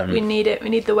important. We need it. We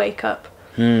need the wake up.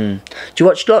 Do you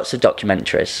watch lots of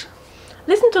documentaries?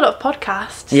 Listen to a lot of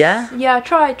podcasts. Yeah? Yeah, I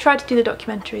try to do the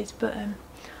documentaries, but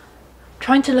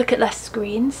trying to look at less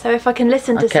screens. So if I can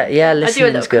listen to something, I do a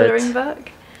little colouring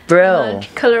book. Brill.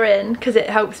 Colour in, because it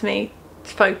helps me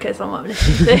focus on what I'm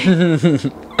listening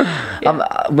to.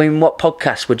 I mean, what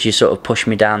podcast would you sort of push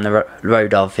me down the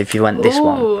road of if you went this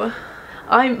one?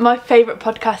 My favourite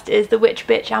podcast is the Witch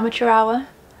Bitch Amateur Hour.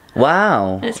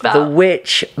 Wow. And it's about the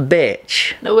Witch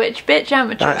Bitch. The Witch Bitch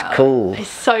Amateur Hour. That's cool. It's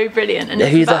so brilliant. And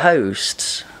who's the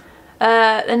hosts?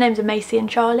 Their names are Macy and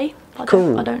Charlie. I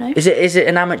don't know. Is it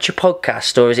an amateur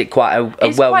podcast, or is it quite a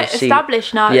it's well quite received?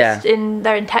 established now. Yeah.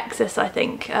 They're in Texas, I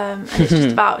think, and it's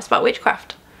just about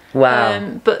witchcraft.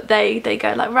 Wow. But they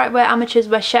go like, right, we're amateurs,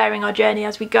 we're sharing our journey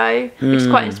as we go, which is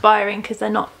quite inspiring, because they're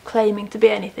not claiming to be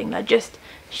anything, they're just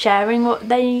sharing what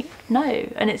they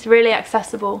know, and it's really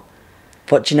accessible.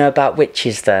 What do you know about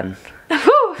witches then?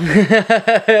 Oh,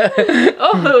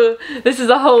 this is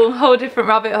a whole different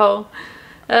rabbit hole.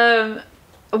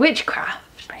 Witchcraft.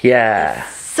 Yeah.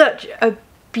 Is such a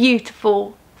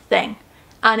beautiful thing,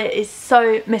 and it is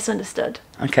so misunderstood.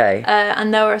 Okay.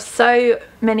 And there are so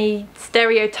many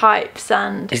stereotypes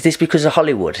and... Is this because of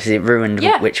Hollywood? Has it ruined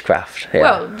witchcraft? Yeah.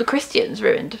 Well, the Christians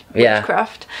ruined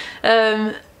witchcraft.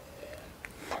 I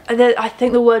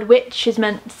think the word witch has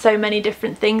meant so many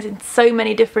different things in so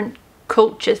many different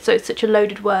cultures, so it's such a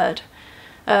loaded word.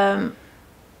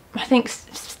 I think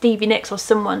Stevie Nicks or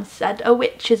someone said a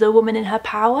witch is a woman in her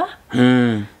power.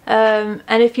 And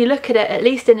if you look at it, at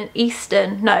least in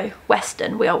an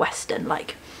Western, we are Western,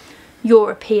 like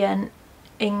European,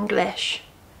 English.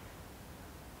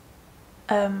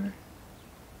 I'm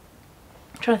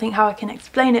trying to think how I can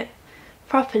explain it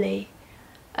properly.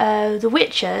 The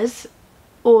witches,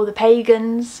 or the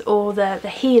pagans, or the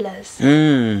healers,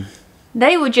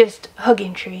 they were just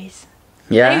hugging trees.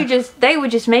 Yeah. They were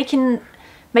just making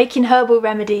herbal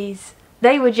remedies.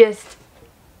 They were just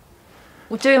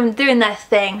doing their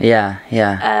thing.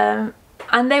 Yeah.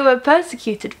 And they were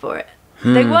persecuted for it.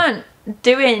 They weren't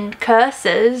doing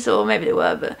curses, or maybe they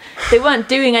were, but they weren't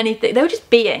doing anything. They were just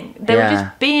being. They were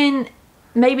just being.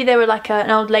 Maybe they were like an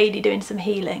old lady doing some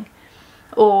healing,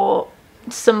 or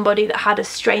somebody that had a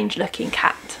strange looking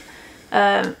cat.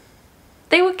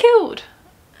 They were killed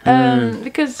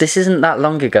because this isn't that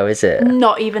long ago, is it?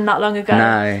 Not even that long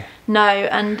ago. No,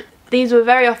 and these were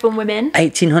very often women.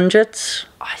 1800s,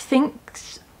 I think,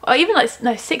 or even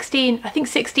like 16. I think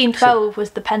 1612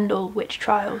 was the Pendle witch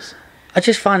trials. I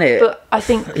just find it, but I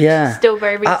think still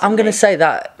very recently. I'm going to say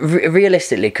that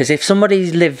realistically, because if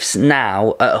somebody lives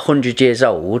now at 100 years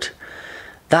old,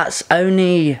 that's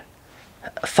only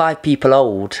 5 people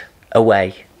old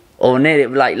away, or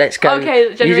nearly. Like, let's go.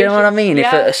 Okay, you know what I mean?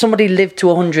 Yeah. If somebody lived to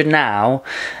 100 now,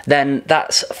 then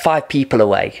that's 5 people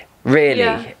away,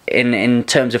 really, in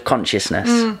terms of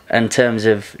consciousness, in terms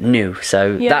of new.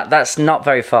 So that's not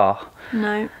very far.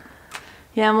 No.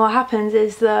 Yeah, and what happens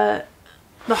is the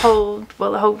whole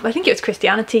I think it was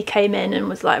Christianity came in and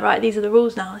was like, right, these are the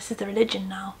rules now, this is the religion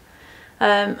now,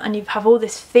 and you have all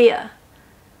this fear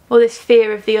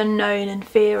of the unknown and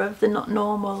fear of the not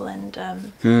normal,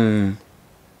 and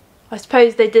I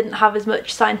suppose they didn't have as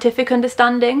much scientific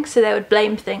understanding, so they would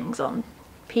blame things on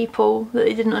people that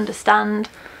they didn't understand.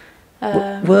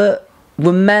 Were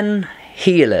men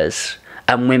healers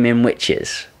and women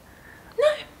witches?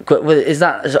 Is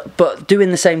that, but doing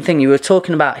the same thing? You were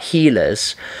talking about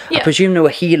healers. I presume there were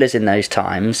healers in those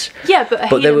times. Yeah, but a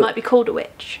healer might be called a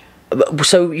witch.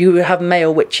 So you have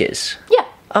male witches? Yeah.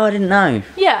 Oh, I didn't know.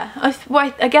 Yeah. I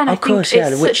think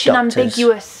it's such an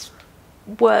ambiguous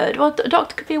word. Well, a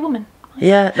doctor could be a woman.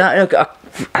 Yeah, no,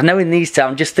 I know in these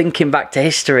times, I'm just thinking back to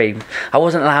history. I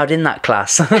wasn't allowed in that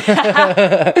class.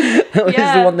 That was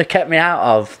the one that kept me out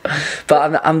of.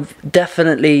 But I'm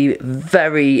definitely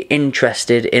very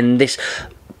interested in this.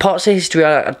 Parts of history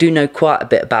I do know quite a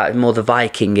bit about, more the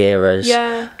Viking eras.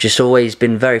 Yeah. Just always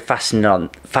been very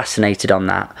fascinated on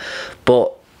that.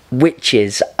 But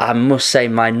witches, I must say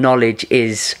my knowledge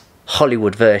is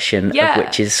Hollywood version of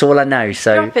witches. It's all I know.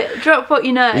 So drop what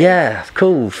you know. Yeah,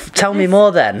 cool. Tell me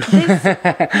more then.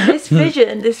 this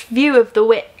view of the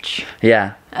witch,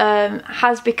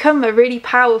 has become a really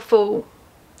powerful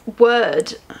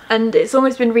word, and it's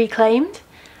almost been reclaimed,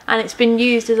 and it's been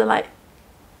used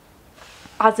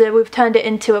we've turned it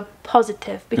into a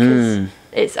positive, because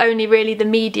it's only really the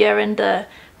media and the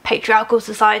patriarchal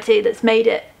society that's made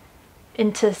it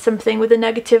into something with a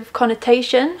negative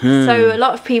connotation. So a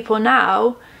lot of people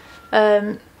now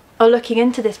are looking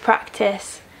into this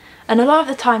practice, and a lot of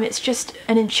the time it's just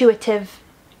an intuitive,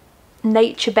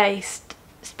 nature-based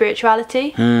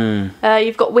spirituality.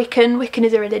 You've got Wiccan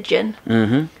is a religion.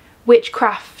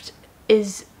 Witchcraft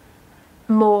is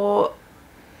more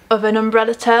of an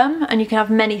umbrella term, and you can have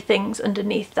many things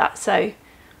underneath that. So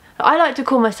I like to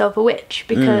call myself a witch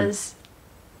because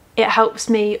it helps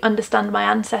me understand my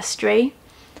ancestry.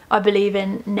 I believe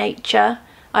in nature.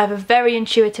 I have a very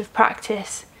intuitive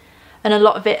practice, and a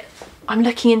lot of it I'm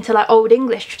looking into like old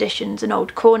English traditions and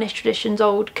old Cornish traditions,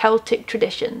 old Celtic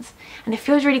traditions, and it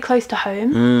feels really close to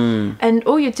home. And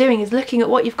all you're doing is looking at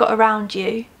what you've got around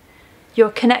you,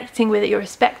 you're connecting with it, you're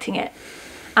respecting it,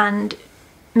 and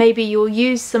maybe you'll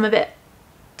use some of it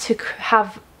to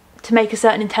make a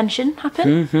certain intention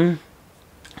happen.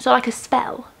 So like a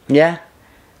spell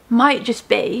might just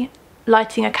be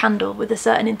lighting a candle with a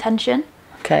certain intention.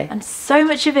 And so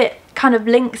much of it kind of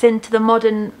links into the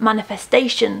modern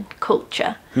manifestation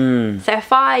culture. So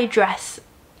if I dress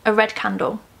a red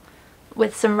candle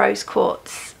with some rose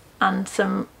quartz and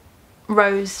some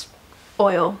rose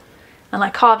oil, and I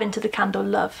carve into the candle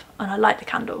love, and I light the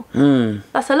candle,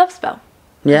 that's a love spell.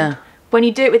 When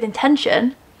you do it with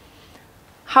intention,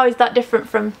 how is that different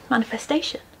from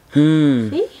manifestation?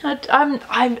 See, I've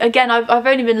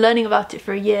only been learning about it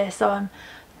for a year, so I'm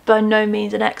by no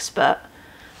means an expert,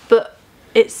 but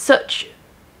it's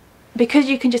because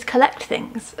you can just collect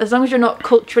things as long as you're not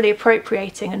culturally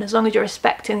appropriating, and as long as you're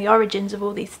respecting the origins of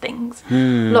all these things.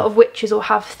 A lot of witches will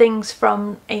have things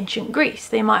from ancient Greece.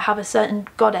 They might have a certain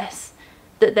goddess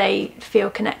that they feel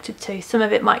connected to. Some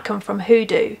of it might come from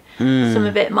hoodoo, some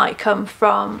of it might come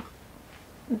from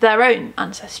their own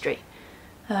ancestry.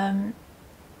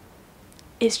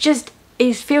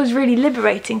 It feels really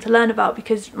liberating to learn about,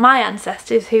 because my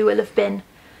ancestors, who will have been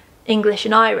English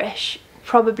and Irish,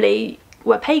 probably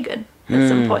were pagan at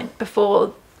some point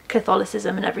before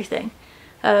Catholicism and everything.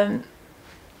 And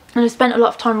I spent a lot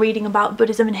of time reading about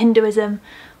Buddhism and Hinduism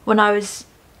when I was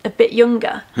a bit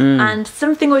younger, and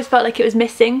something always felt like it was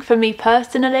missing for me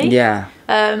personally.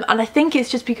 And I think it's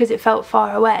just because it felt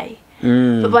far away.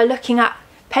 But by looking at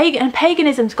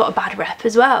paganism's got a bad rep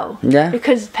as well,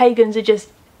 because pagans are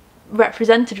just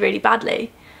represented really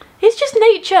badly. It's just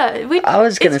nature. I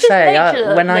was going to say,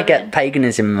 when I get living.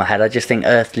 paganism in my head, I just think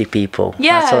earthly people.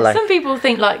 Yeah, That's all some people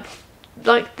think that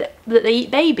they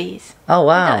eat babies. Oh,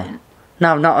 wow. Don't.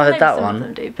 No, I've not heard Maybe that some one. of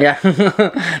them do, but...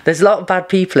 Yeah, there's a lot of bad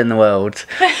people in the world.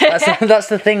 That's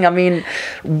the thing. I mean,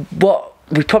 what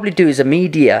we probably do as a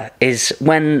media is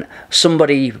when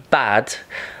somebody bad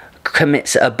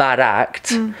commits a bad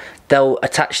act, they'll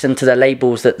attach them to the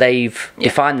labels that they've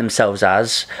defined themselves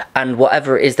as, and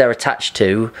whatever it is they're attached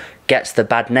to gets the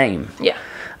bad name. Yeah.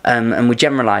 And we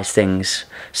generalise things.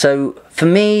 So for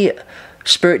me,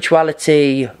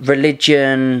 spirituality,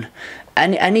 religion,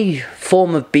 any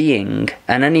form of being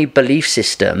and any belief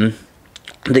system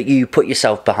that you put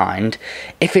yourself behind,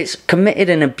 if it's committed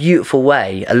in a beautiful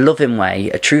way, a loving way,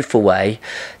 a truthful way,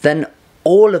 then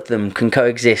all of them can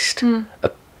coexist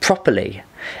properly.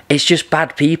 It's just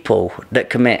bad people that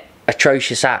commit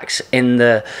atrocious acts in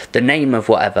the name of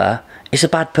whatever. It's a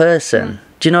bad person.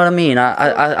 Do you know what I mean?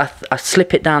 I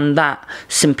slip it down that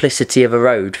simplicity of a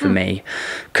road for me,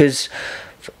 because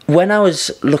when I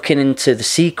was looking into The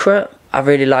Secret, I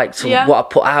really liked what I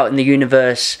put out in the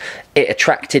universe. It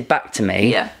attracted back to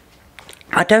me. Yeah.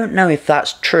 I don't know if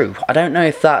that's true. I don't know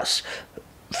if that's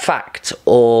fact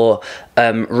or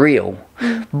real.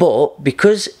 But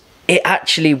because it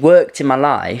actually worked in my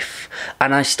life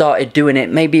and I started doing it,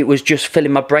 maybe it was just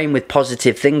filling my brain with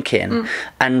positive thinking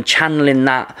and channeling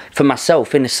that for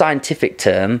myself in a scientific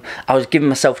term, I was giving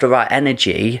myself the right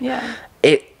energy. Yeah.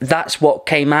 That's what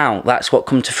came out, that's what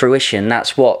come to fruition,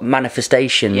 that's what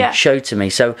manifestation showed to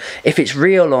me. So if it's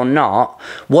real or not,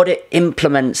 what it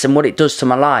implements and what it does to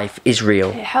my life is real.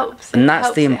 It helps. And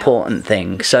that's the important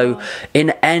thing. So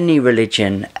in any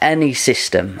religion, any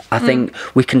system, I think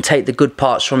we can take the good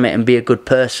parts from it and be a good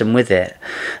person with it.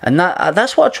 And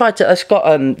that's what I tried to... I've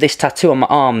got this tattoo on my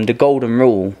arm, the golden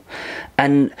rule.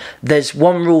 And there's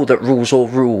one rule that rules all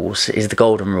rules, is the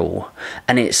golden rule.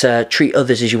 And it's treat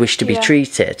others as you wish to be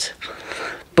treated.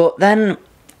 But then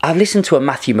I've listened to a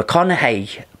Matthew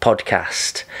McConaughey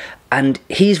podcast, and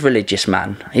he's a religious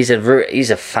man. He's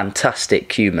a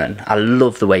fantastic human. I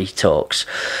love the way he talks.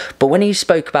 But when he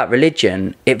spoke about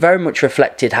religion, it very much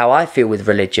reflected how I feel with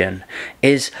religion.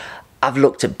 I've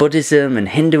looked at Buddhism and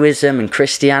Hinduism and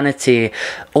Christianity,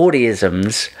 all the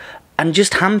isms, and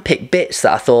just handpicked bits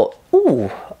that I thought, ooh,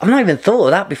 I've not even thought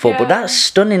of that before, but that's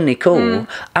stunningly cool.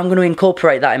 I'm going to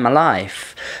incorporate that in my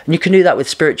life. And you can do that with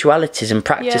spiritualities and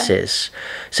practices.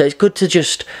 So it's good to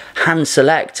just hand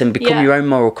select and become your own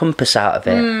moral compass out of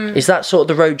it. Is that sort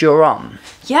of the road you're on?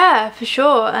 Yeah, for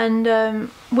sure. And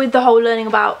with the whole learning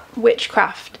about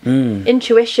witchcraft,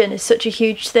 intuition is such a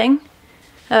huge thing,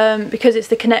 because it's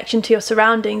the connection to your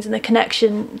surroundings and the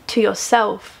connection to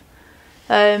yourself.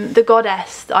 The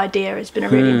goddess idea has been a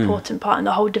really important part in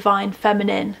the whole divine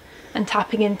feminine and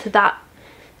tapping into that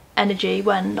energy,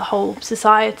 when the whole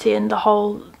society and the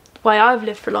whole way I've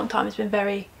lived for a long time has been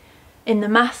very in the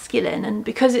masculine. And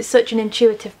because it's such an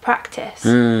intuitive practice,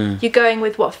 you're going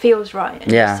with what feels right, and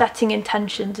you're setting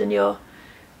intentions, and you're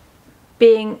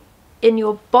being in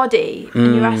your body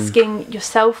and you're asking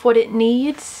yourself what it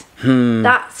needs.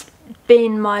 That's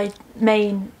been my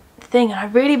main thing, and I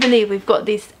really believe we've got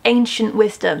this ancient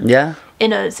wisdom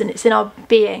in us, and it's in our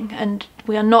being, and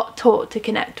we are not taught to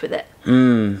connect with it.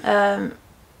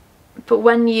 But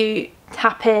when you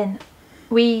tap in,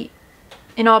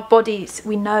 in our bodies,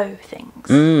 we know things.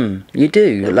 You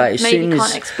do. Like, as maybe soon can't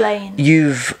as explain.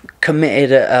 You've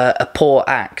committed a poor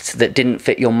act that didn't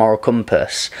fit your moral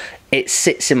compass, it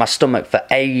sits in my stomach for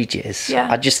ages.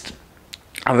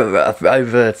 I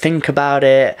overthink about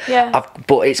it.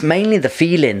 But it's mainly the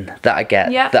feeling that I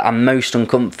get that I'm most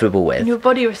uncomfortable with. And your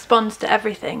body responds to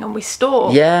everything, and we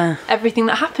store everything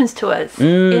that happens to us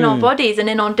in our bodies and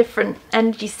in our different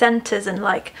energy centres. And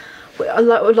like a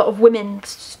lot of women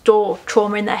store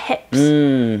trauma in their hips,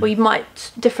 or you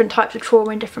might different types of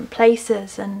trauma in different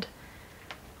places. And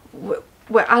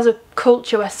we're as a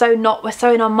culture, we're so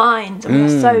in our minds, and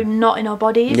we're so not in our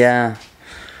bodies.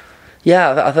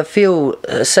 Yeah, I feel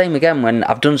the same again when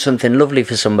I've done something lovely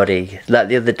for somebody. Like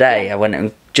the other day, I went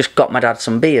and just got my dad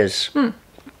some beers.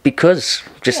 Because,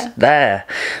 there.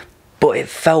 But it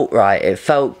felt right, it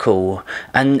felt cool.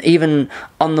 And even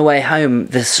on the way home,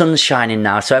 the sun's shining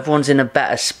now, so everyone's in a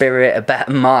better spirit, a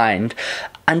better mind.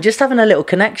 And just having a little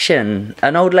connection.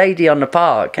 An old lady on the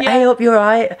park, hey, hope you're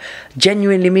right.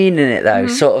 Genuinely meaning it though,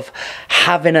 sort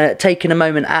of taking a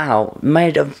moment out,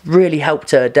 really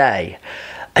helped her day.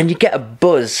 And you get a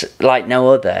buzz like no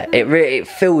other. It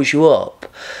fills you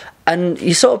up, and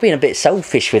you're sort of being a bit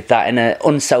selfish with that in an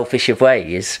unselfish of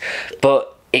ways,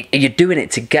 but you're doing it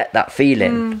to get that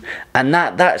feeling, and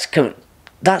that's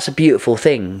that's a beautiful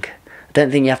thing. I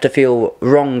don't think you have to feel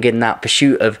wrong in that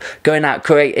pursuit of going out,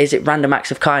 is it random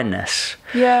acts of kindness?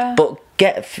 Yeah. But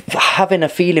having a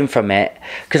feeling from it,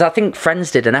 because I think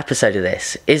Friends did an episode of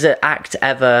this. Is an act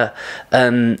ever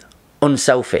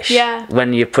unselfish? Yeah.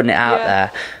 When you're putting it out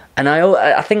there? And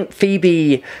I think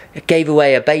Phoebe gave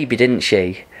away a baby, didn't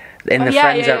she? In the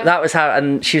Friends, that was how,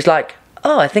 and she was like,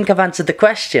 oh, I think I've answered the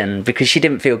question, because she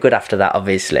didn't feel good after that,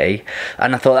 obviously.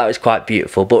 And I thought that was quite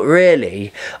beautiful. But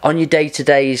really, on your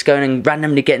day-to-days, going and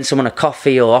randomly getting someone a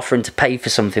coffee or offering to pay for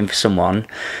something for someone,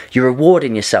 you're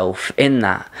rewarding yourself in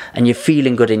that, and you're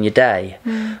feeling good in your day.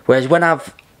 Whereas when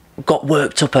I've got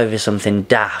worked up over something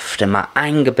daft and my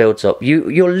anger builds up,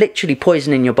 you're literally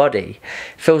poisoning your body.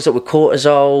 It fills up with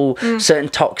cortisol, certain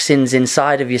toxins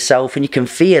inside of yourself, and you can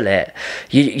feel it.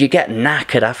 You get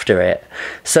knackered after it.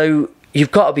 So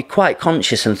you've got to be quite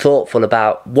conscious and thoughtful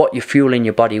about what you're fueling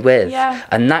your body with.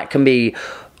 And that can be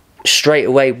straight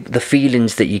away the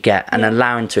feelings that you get and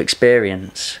allowing to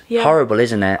experience. Horrible,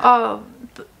 isn't it? Oh,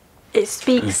 it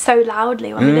speaks so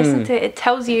loudly when we listen to it. It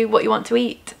tells you what you want to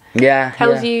eat.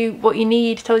 Tells you what you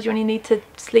need, tells you when you need to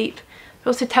sleep. It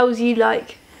also tells you,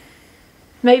 like,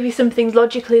 maybe something's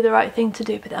logically the right thing to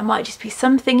do, but there might just be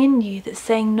something in you that's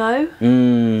saying no.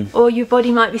 Or your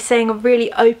body might be saying a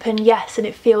really open yes, and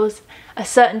it feels a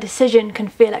certain decision can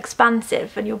feel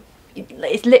expansive, and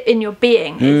it's lit in your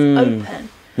being, it's open.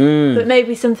 But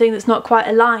maybe something that's not quite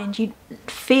aligned, you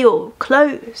feel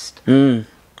closed.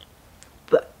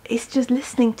 But it's just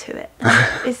listening to it.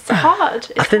 It's hard.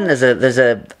 I think there's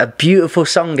a beautiful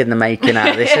song in the making out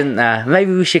of this, isn't there?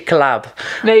 Maybe we should collab.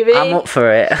 Maybe. I'm up for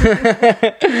it.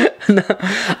 No,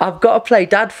 I've got to play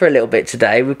Dad for a little bit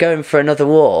today. We're going for another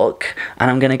walk, and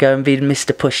I'm going to go and be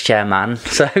Mr. Pushchair Man.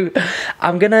 So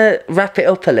I'm going to wrap it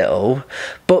up a little.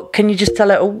 But can you just tell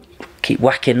it? Oh, keep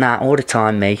whacking that all the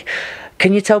time, me.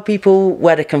 Can you tell people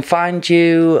where they can find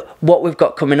you, what we've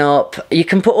got coming up? You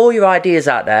can put all your ideas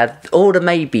out there, all the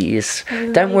maybes.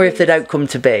 Don't worry if they don't come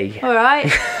to be. All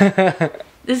right.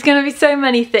 There's going to be so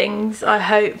many things, I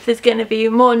hope. There's going to be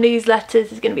more newsletters.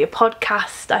 There's going to be a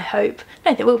podcast, I hope.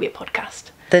 No, there will be a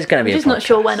podcast. There's going to be I'm just not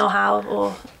sure when or how.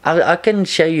 Or I can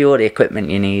show you all the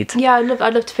equipment you need. Yeah,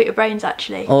 I'd love to pick your brains,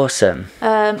 actually. Awesome.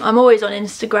 I'm always on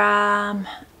Instagram.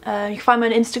 You can find me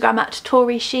on Instagram at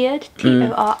Tori Sheard,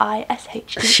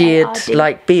 Torisherd. Sheared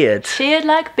like beard. Sheared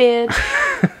like beard.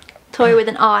 Tori with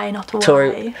an I, not a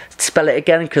Tori, Y. spell it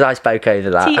again, because I spoke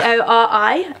over that.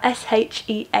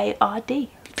 Torisheard.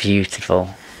 Beautiful.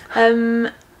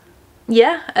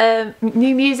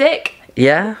 New music.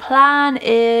 Yeah. The plan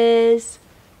is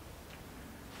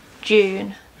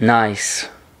June. Nice.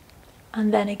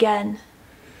 And then again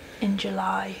in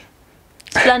July.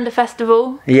 Splendor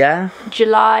Festival. Yeah.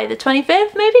 July the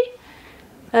 25th, maybe?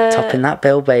 Topping that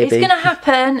bill, baby. It's going to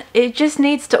happen. It just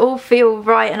needs to all feel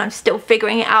right, and I'm still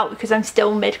figuring it out because I'm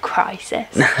still mid-crisis.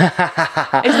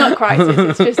 It's not crisis,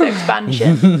 it's just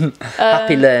expansion.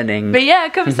 Happy learning. But yeah,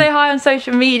 come say hi on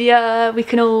social media. We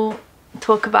can all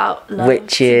talk about love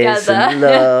witches together. And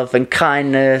love and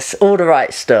kindness, all the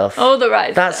right stuff. All the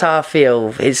right That's stuff. how I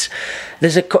feel. It's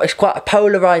quite a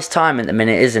polarised time at the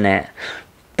minute, isn't it?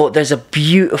 But there's a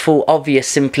beautiful, obvious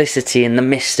simplicity in the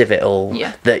midst of it all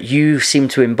that you seem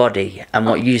to embody and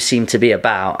what you seem to be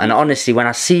about. And honestly, when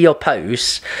I see your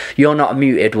posts, you're not a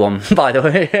muted one, by the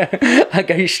way. I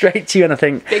go straight to you and I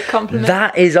think, big compliment.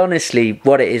 That is honestly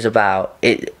what it is about.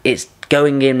 It's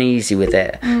going in easy with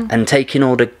it and taking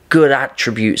all the good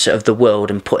attributes of the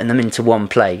world and putting them into one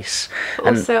place.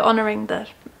 But also honouring the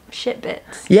shit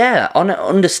bits. Yeah,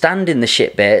 understanding the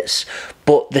shit bits,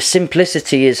 but the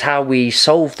simplicity is how we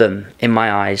solve them, in my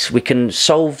eyes. We can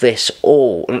solve this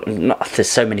all. There's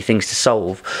so many things to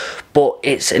solve, but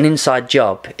it's an inside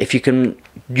job. If you can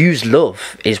use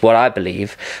love, is what I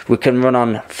believe. We can run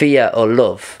on fear or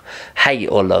love, hate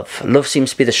or love. Love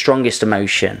seems to be the strongest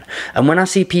emotion. And when I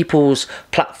see people's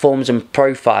platforms and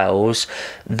profiles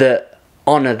that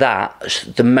honour that,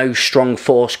 the most strong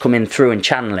force coming through and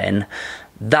channeling,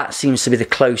 that seems to be the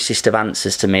closest of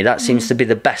answers to me. That seems to be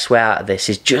the best way out of this,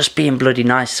 is just being bloody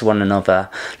nice to one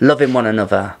another, loving one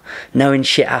another, knowing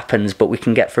shit happens, but we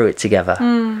can get through it together.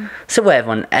 It's the way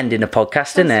everyone ending a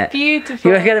podcast, isn't it? Beautiful.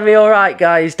 You're going to be all right,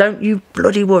 guys. Don't you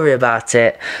bloody worry about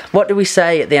it. What do we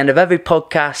say at the end of every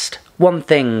podcast? One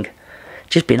thing,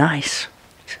 just be nice.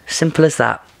 Simple as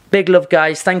that. Big love,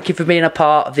 guys. Thank you for being a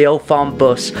part of the Old Farm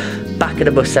Bus Back of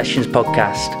the Bus Sessions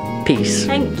podcast. Peace.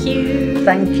 Thank you.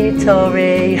 Thank you,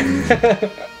 Tori.